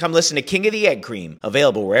stories, come listen to King of the Egg Cream,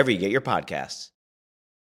 available wherever you get your podcasts.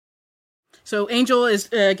 So Angel is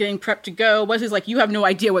getting prepped to go. Wesley's like, you have no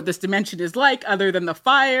idea what this dimension is like other than the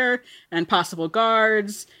fire and possible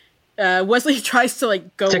guards. Wesley tries to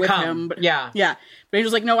go with him. But, yeah. But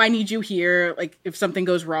Angel's like, no, I need you here. Like, if something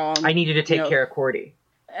goes wrong. I need you to take care of Cordy.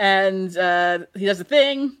 And he does the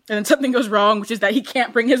thing, and then something goes wrong, which is that he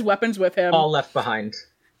can't bring his weapons with him. All left behind.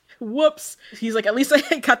 Whoops. He's like, at least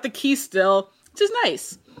I got the key still, which is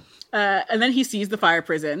nice. And then he sees the fire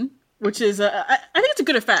prison, which is, I think it's a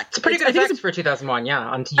good effect. It's a pretty good effect for 2001, yeah.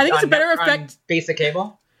 I think it's a better effect. Basic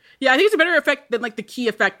cable. Yeah, I think it's a better effect than the key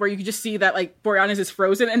effect where you can just see that Boreanaz is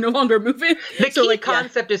frozen and no longer moving. The key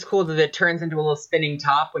concept is cool that it turns into a little spinning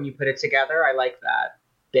top when you put it together. I like that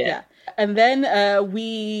bit. Yeah. And then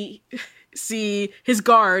we see his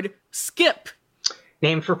guard, Skip.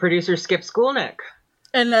 Named for producer Skip Skulnick.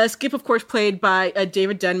 And Skip, of course, played by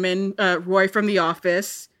David Denman, Roy from The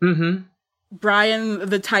Office. Mm-hmm. Brian,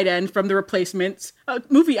 the tight end from The Replacements. A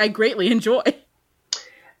movie I greatly enjoy.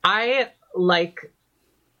 I like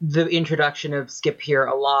the introduction of Skip here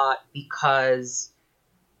a lot because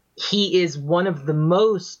he is one of the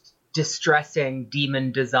most distressing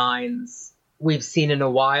demon designs we've seen in a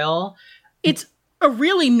while. It's a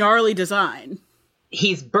really gnarly design.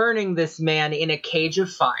 He's burning this man in a cage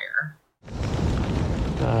of fire.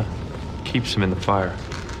 Keeps him in the fire.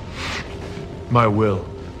 My will.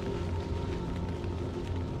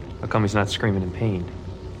 How come he's not screaming in pain?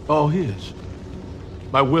 Oh, he is.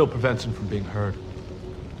 My will prevents him from being heard.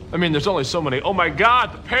 I mean, there's only so many, oh my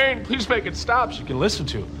God, the pain, please make it stop, you can listen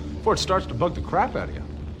to before it starts to bug the crap out of you.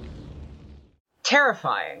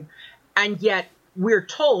 Terrifying. And yet, we're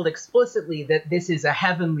told explicitly that this is a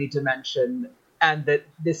heavenly dimension and that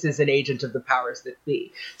this is an agent of the powers that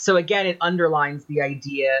be. So again, it underlines the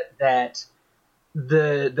idea that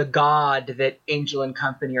the god that Angel and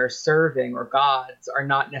company are serving, or gods, are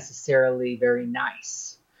not necessarily very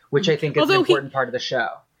nice, which I think is an important part of the show.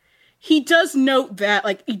 He does note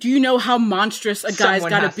that, do you know how monstrous a guy's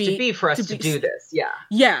got to be for us to do this? Yeah.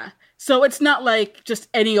 Yeah. So it's not like just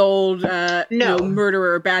any old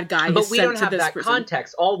murderer or bad guy. But we don't have that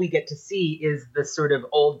context. All we get to see is the sort of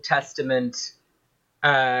Old Testament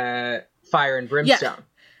fire and brimstone. Yeah.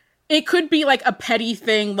 It could be a petty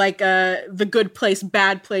thing, the good place,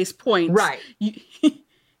 bad place points. Right.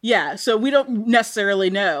 Yeah. So we don't necessarily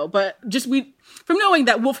know, but from knowing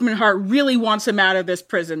that Wolfram and Hart really wants him out of this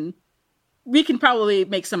prison, we can probably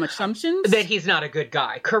make some assumptions. That he's not a good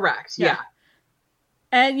guy. Correct. Yeah.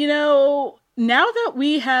 And, now that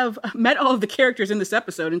we have met all of the characters in this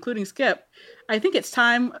episode, including Skip, I think it's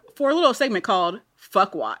time for a little segment called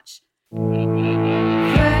Fuck Watch.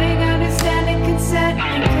 Flirting, understanding, consent,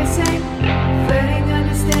 and kissing. Flirting,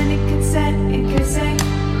 understanding, consent, and kissing.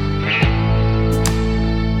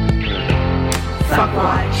 Fuck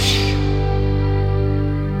Watch.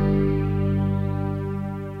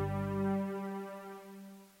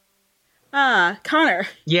 Connor.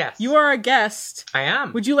 Yes. You are a guest. I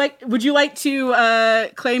am. Would you like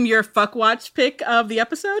to claim your Fuck Watch pick of the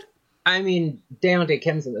episode? I mean, Daniel Day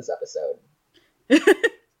Kim's in this episode.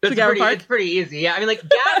 It's pretty easy. Yeah. I mean,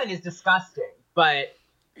 Gavin is disgusting, but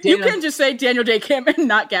you can just say Daniel Day Kim and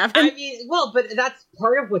not Gavin. I mean, but that's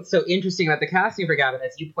part of what's so interesting about the casting for Gavin,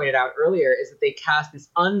 as you pointed out earlier, is that they cast this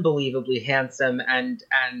unbelievably handsome and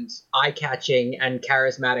eye-catching and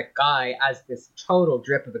charismatic guy as this total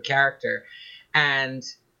drip of a character. And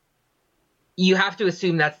you have to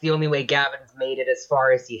assume that's the only way Gavin's made it as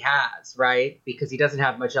far as he has, right? Because he doesn't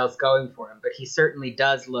have much else going for him. But he certainly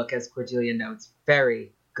does look, as Cordelia notes,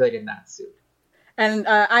 very good in that suit. And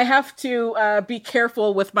I have to be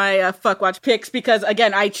careful with my Fuck Watch picks because,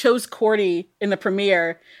 again, I chose Cordy in the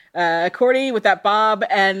premiere. Cordy with that bob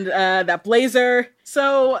and that blazer.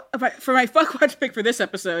 So for my Fuck Watch pick for this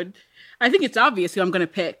episode, I think it's obvious who I'm going to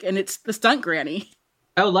pick, and it's the stunt granny.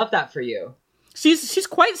 Oh, love that for you. She's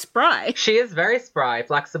quite spry. She is very spry,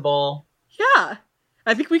 flexible. Yeah.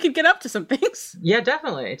 I think we could get up to some things. Yeah,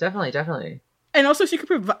 definitely. And also, she could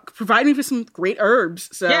provide me with some great herbs.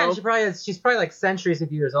 So yeah, she's probably centuries of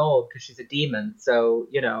years old because she's a demon. So,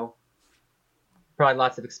 probably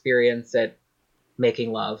lots of experience at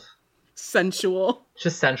making love. Sensual.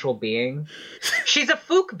 Just sensual being. She's a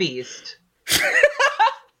fook beast.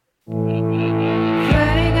 Flirting,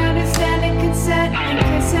 understanding, consent, and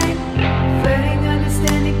kissing. Flirting,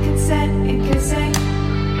 understanding, consent, and kissing.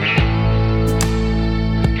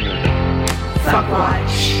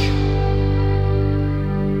 Fuckwatch.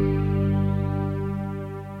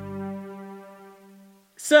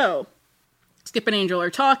 So, Skip and Angel are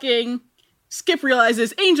talking. Skip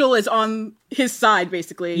realizes Angel is on his side,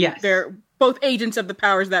 basically. Yes. They're both agents of the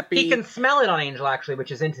powers that be. He can smell it on Angel, actually,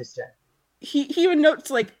 which is interesting. He even notes,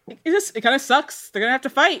 like, it kind of sucks. They're gonna have to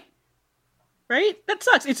fight. Right? That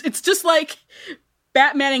sucks. It's just like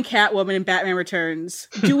Batman and Catwoman in Batman Returns.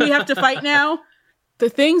 Do we have to fight now? The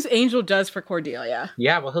things Angel does for Cordelia.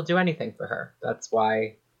 Yeah, well, he'll do anything for her. That's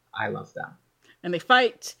why I love them. And they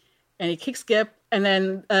fight, and he kicks Skip, and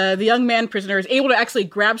then the young man prisoner is able to actually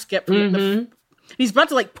grab Skip from he's about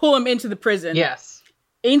to, like, pull him into the prison. Yes.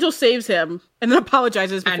 Angel saves him, and then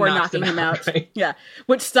apologizes before knocking him out. Right? Yeah,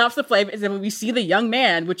 which stops the flame, and then we see the young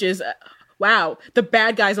man, which is, wow, the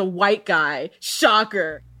bad guy's a white guy.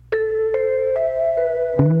 Shocker.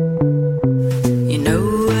 You know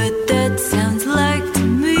what that sounds like to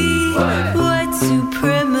me? White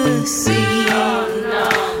supremacy.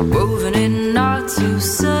 Woven in all too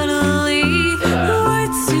subtly.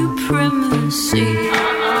 White supremacy.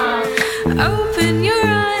 Open your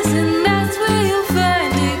eyes and that's where you'll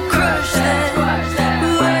find it. Crush that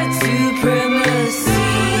white supremacy.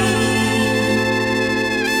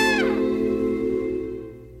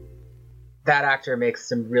 That actor makes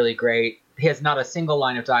some really great. He has not a single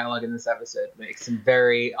line of dialogue in this episode. Makes some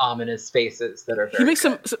very ominous faces that are very. He makes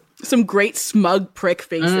some great smug prick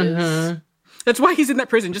faces. That's why he's in that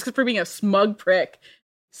prison, just for being a smug prick.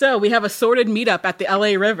 So we have a sordid meetup at the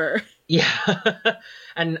LA River. Yeah.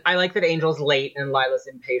 And I like that Angel's late and Lila's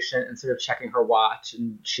impatient and sort of checking her watch,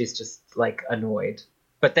 and she's just, like, annoyed.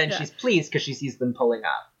 But then she's pleased because she sees them pulling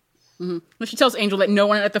up. Well, she tells Angel that no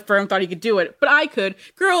one at the firm thought he could do it, but I could.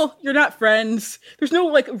 Girl, you're not friends. There's no,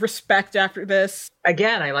 like, respect after this.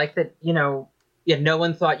 Again, I like that, no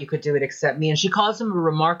one thought you could do it except me. And she calls him a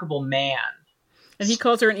remarkable man. And he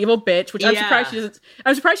calls her an evil bitch, which I'm surprised she doesn't.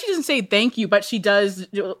 I'm surprised she doesn't say thank you, but she does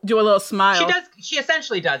do a little smile. She does. She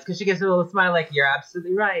essentially does, because she gives her a little smile, like, "You're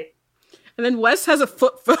absolutely right." And then Wes has a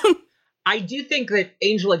flip phone. I do think that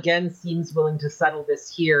Angel again seems willing to settle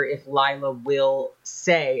this here if Lila will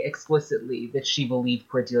say explicitly that she will leave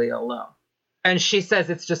Cordelia alone, and she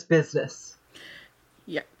says it's just business.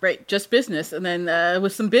 Yeah, right. Just business. And then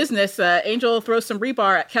with some business, Angel throws some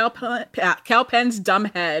rebar at Cal Penn's dumb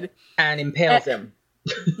head. And impales him.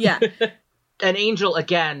 Yeah. And Angel,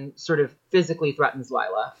 again, sort of physically threatens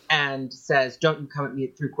Lila and says, "Don't you come at me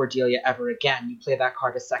through Cordelia ever again. You play that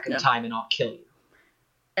card a second time and I'll kill you."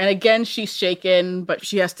 And again, she's shaken, but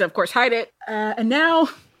she has to, of course, hide it. And now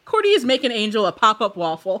Cordy is making Angel a pop-up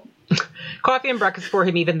waffle. Coffee and breakfast for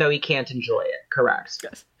him, even though he can't enjoy it. Correct.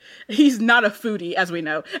 Yes. He's not a foodie, as we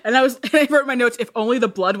know. And I wrote in my notes, if only the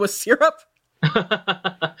blood was syrup.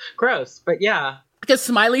 Gross, but yeah. Like a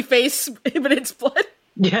smiley face, but it's blood.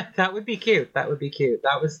 Yeah, that would be cute. That would be cute.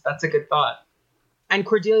 That's a good thought. And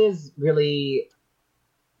Cordelia's really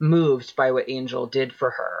moved by what Angel did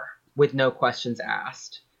for her, with no questions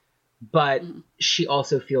asked. But she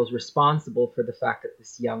also feels responsible for the fact that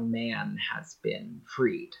this young man has been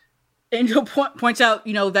freed. Angel points out,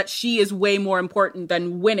 that she is way more important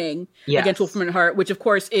than winning against Wolfram and Hart, which, of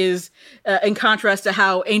course, is in contrast to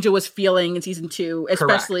how Angel was feeling in season 2,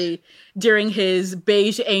 especially during his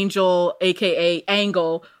Beige Angel, a.k.a.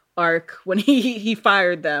 Angle, arc when he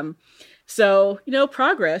fired them. So,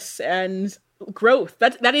 progress and growth.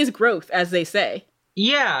 That is growth, as they say.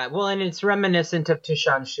 Yeah, well, and it's reminiscent of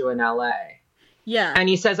Tushan Shu in L.A. Yeah. And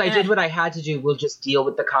he says, "I did what I had to do. We'll just deal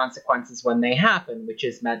with the consequences when they happen," which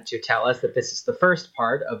is meant to tell us that this is the first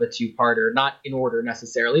part of a two-parter, not in order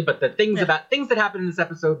necessarily, but the things that happen in this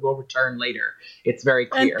episode will return later. It's very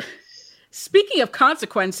clear. And speaking of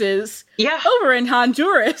consequences, over in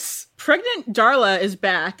Honduras, pregnant Darla is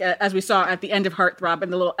back, as we saw at the end of Heartthrob in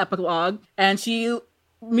the little epilogue, and she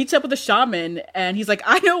meets up with a shaman, and he's like,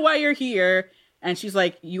 "I know why you're here." And she's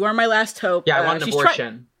like, "You are my last hope." Yeah, I want an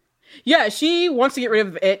abortion. Yeah, she wants to get rid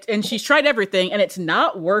of it, and she's tried everything, and it's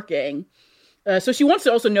not working. So she wants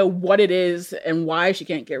to also know what it is and why she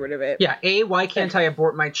can't get rid of it. Yeah, A, why can't I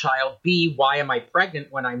abort my child? B, why am I pregnant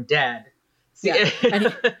when I'm dead? Yeah.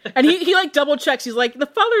 And he like double checks. He's like, the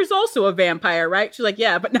father's also a vampire, right? She's like,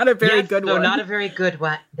 yeah, but not a very good one. No, not a very good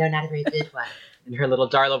one. No, not a very good one. In her little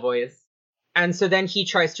Darla voice. And so then he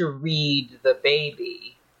tries to read the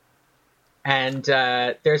baby. And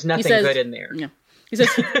there's nothing good in there. Yeah. He says,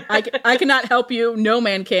 I cannot help you. No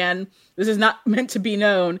man can. This is not meant to be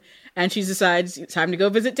known. And she decides it's time to go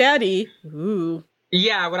visit Daddy. Ooh.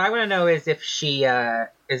 Yeah, what I want to know is if she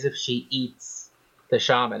eats the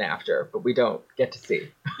shaman after, but we don't get to see.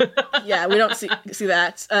 Yeah, we don't see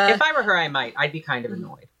that. If I were her, I might. I'd be kind of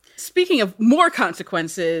annoyed. Speaking of more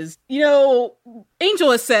consequences, Angel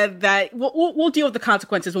has said that we'll deal with the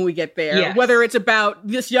consequences when we get there. Yes. Whether it's about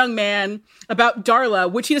this young man, about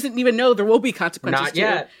Darla, which he doesn't even know there will be consequences Not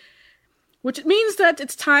yet. Which means that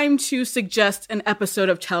it's time to suggest an episode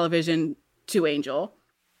of television to Angel.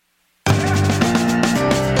 Angel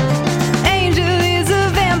is a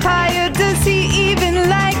vampire. Does he even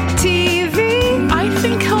like TV? I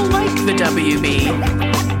think he'll like the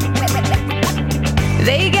WB.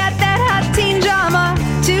 They got that hot teen drama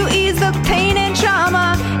to ease the pain and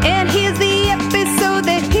trauma. And here's the episode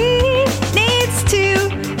that he needs to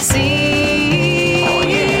see. Oh,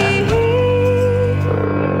 yeah.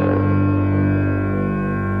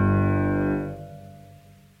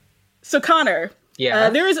 So, Connor,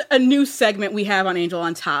 there is a new segment we have on Angel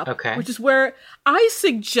on Top, which is where I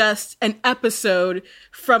suggest an episode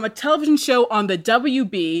from a television show on the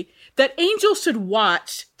WB that Angel should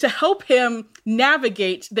watch to help him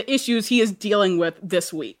navigate the issues he is dealing with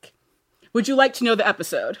this week. Would you like to know the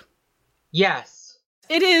episode? Yes.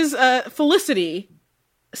 It is Felicity,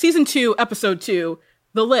 Season 2, Episode 2,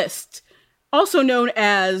 The List, also known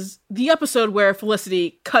as the episode where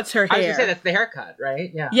Felicity cuts her hair. I was going to say, that's the haircut, right?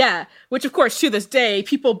 Yeah. Yeah, which, of course, to this day,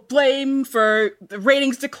 people blame for the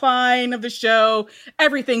ratings decline of the show,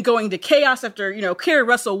 everything going to chaos after, Kerry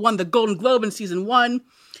Russell won the Golden Globe in Season 1.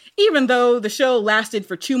 Even though the show lasted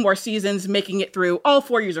for 2 more seasons, making it through all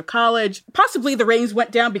 4 years of college. Possibly the ratings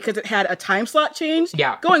went down because it had a time slot change.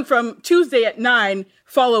 Yeah. Going from Tuesday at 9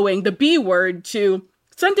 following the B Word to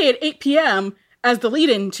Sunday at 8 p.m. as the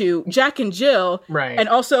lead-in to Jack and Jill. Right. And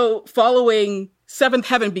also following Seventh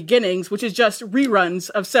Heaven Beginnings, which is just reruns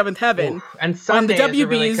of Seventh Heaven. Oof. And Sunday on the is a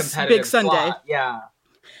really WB's competitive Big Sunday. slot. Yeah.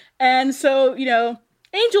 And so,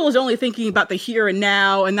 Angel is only thinking about the here and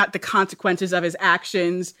now and not the consequences of his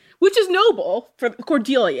actions, which is noble for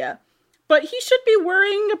Cordelia. But he should be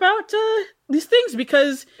worrying about these things,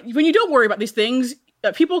 because when you don't worry about these things,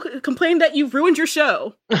 people complain that you've ruined your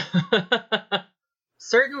show.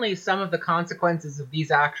 Certainly some of the consequences of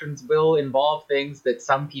these actions will involve things that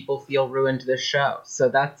some people feel ruined this show. So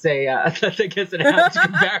that's that's, I guess, an apt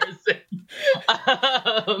comparison.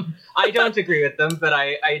 I don't agree with them, but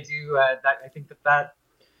I do. I think that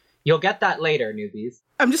you'll get that later, newbies.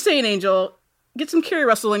 I'm just saying, Angel, get some Kerry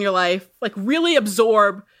Russell in your life. Like, really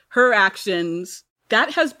absorb her actions.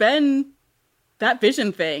 That has been that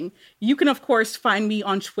Vision thing. You can, of course, find me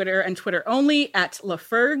on Twitter and Twitter only at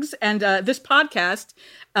LaFergs, and this podcast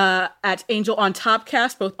at Angel on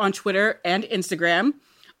Topcast, both on Twitter and Instagram.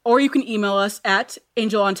 Or you can email us at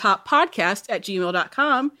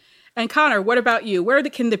angelontoppodcast@gmail.com. And Connor, what about you? Where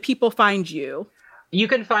can the people find you? You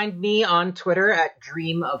can find me on Twitter at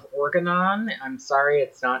Dream of Organon. I'm sorry,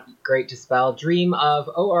 it's not great to spell. Dream of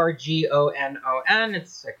Orgonon.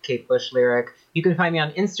 It's a Kate Bush lyric. You can find me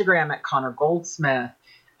on Instagram at Connor Goldsmith.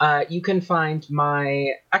 You can find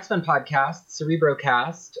my X-Men podcast,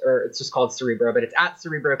 Cerebrocast, or it's just called Cerebro, but it's at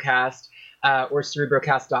Cerebrocast, or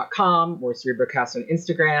Cerebrocast.com, or Cerebrocast on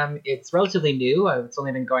Instagram. It's relatively new. It's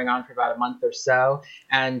only been going on for about a month or so.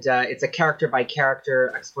 And it's a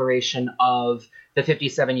character-by-character exploration of the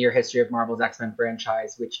 57-year history of Marvel's X-Men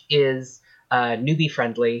franchise, which is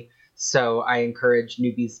newbie-friendly. So I encourage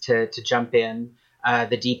newbies to jump in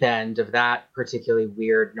the deep end of that particularly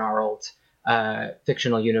weird, gnarled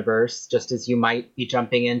fictional universe, just as you might be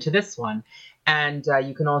jumping into this one. And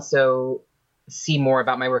you can also see more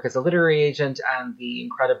about my work as a literary agent and the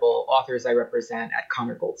incredible authors I represent at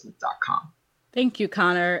ConnorGoldsmith.com. Thank you,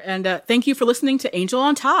 Connor. And thank you for listening to Angel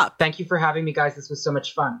on Top. Thank you for having me, guys. This was so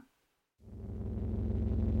much fun.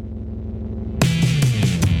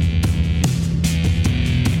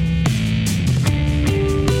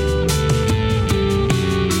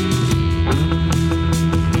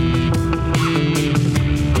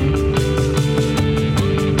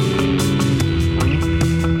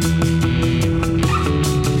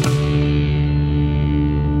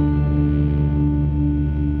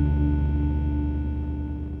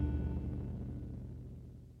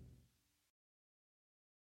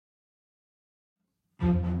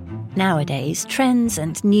 Nowadays, trends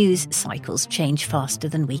and news cycles change faster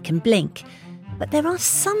than we can blink. But there are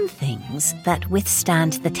some things that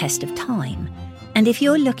withstand the test of time. And if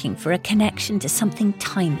you're looking for a connection to something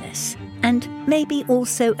timeless, and maybe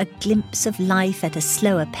also a glimpse of life at a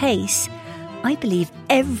slower pace, I believe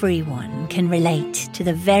everyone can relate to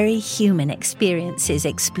the very human experiences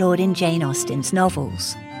explored in Jane Austen's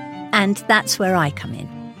novels. And that's where I come in.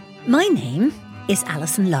 My name is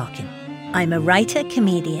Alison Larkin. I'm a writer,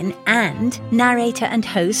 comedian, and narrator and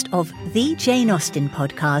host of the Jane Austen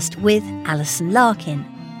podcast with Alison Larkin.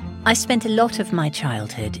 I spent a lot of my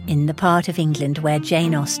childhood in the part of England where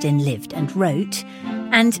Jane Austen lived and wrote,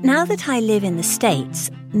 and now that I live in the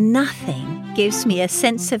States, nothing gives me a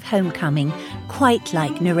sense of homecoming quite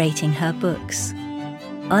like narrating her books.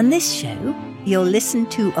 On this show, you'll listen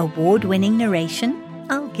to award-winning narration.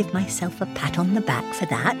 I'll give myself a pat on the back for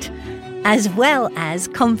that, as well as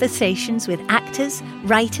conversations with actors,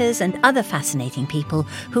 writers, and other fascinating people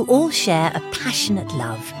who all share a passionate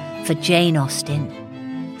love for Jane Austen.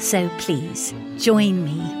 So please, join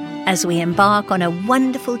me as we embark on a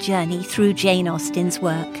wonderful journey through Jane Austen's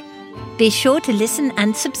work. Be sure to listen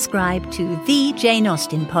and subscribe to The Jane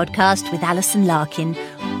Austen Podcast with Alison Larkin,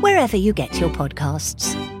 wherever you get your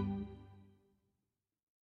podcasts.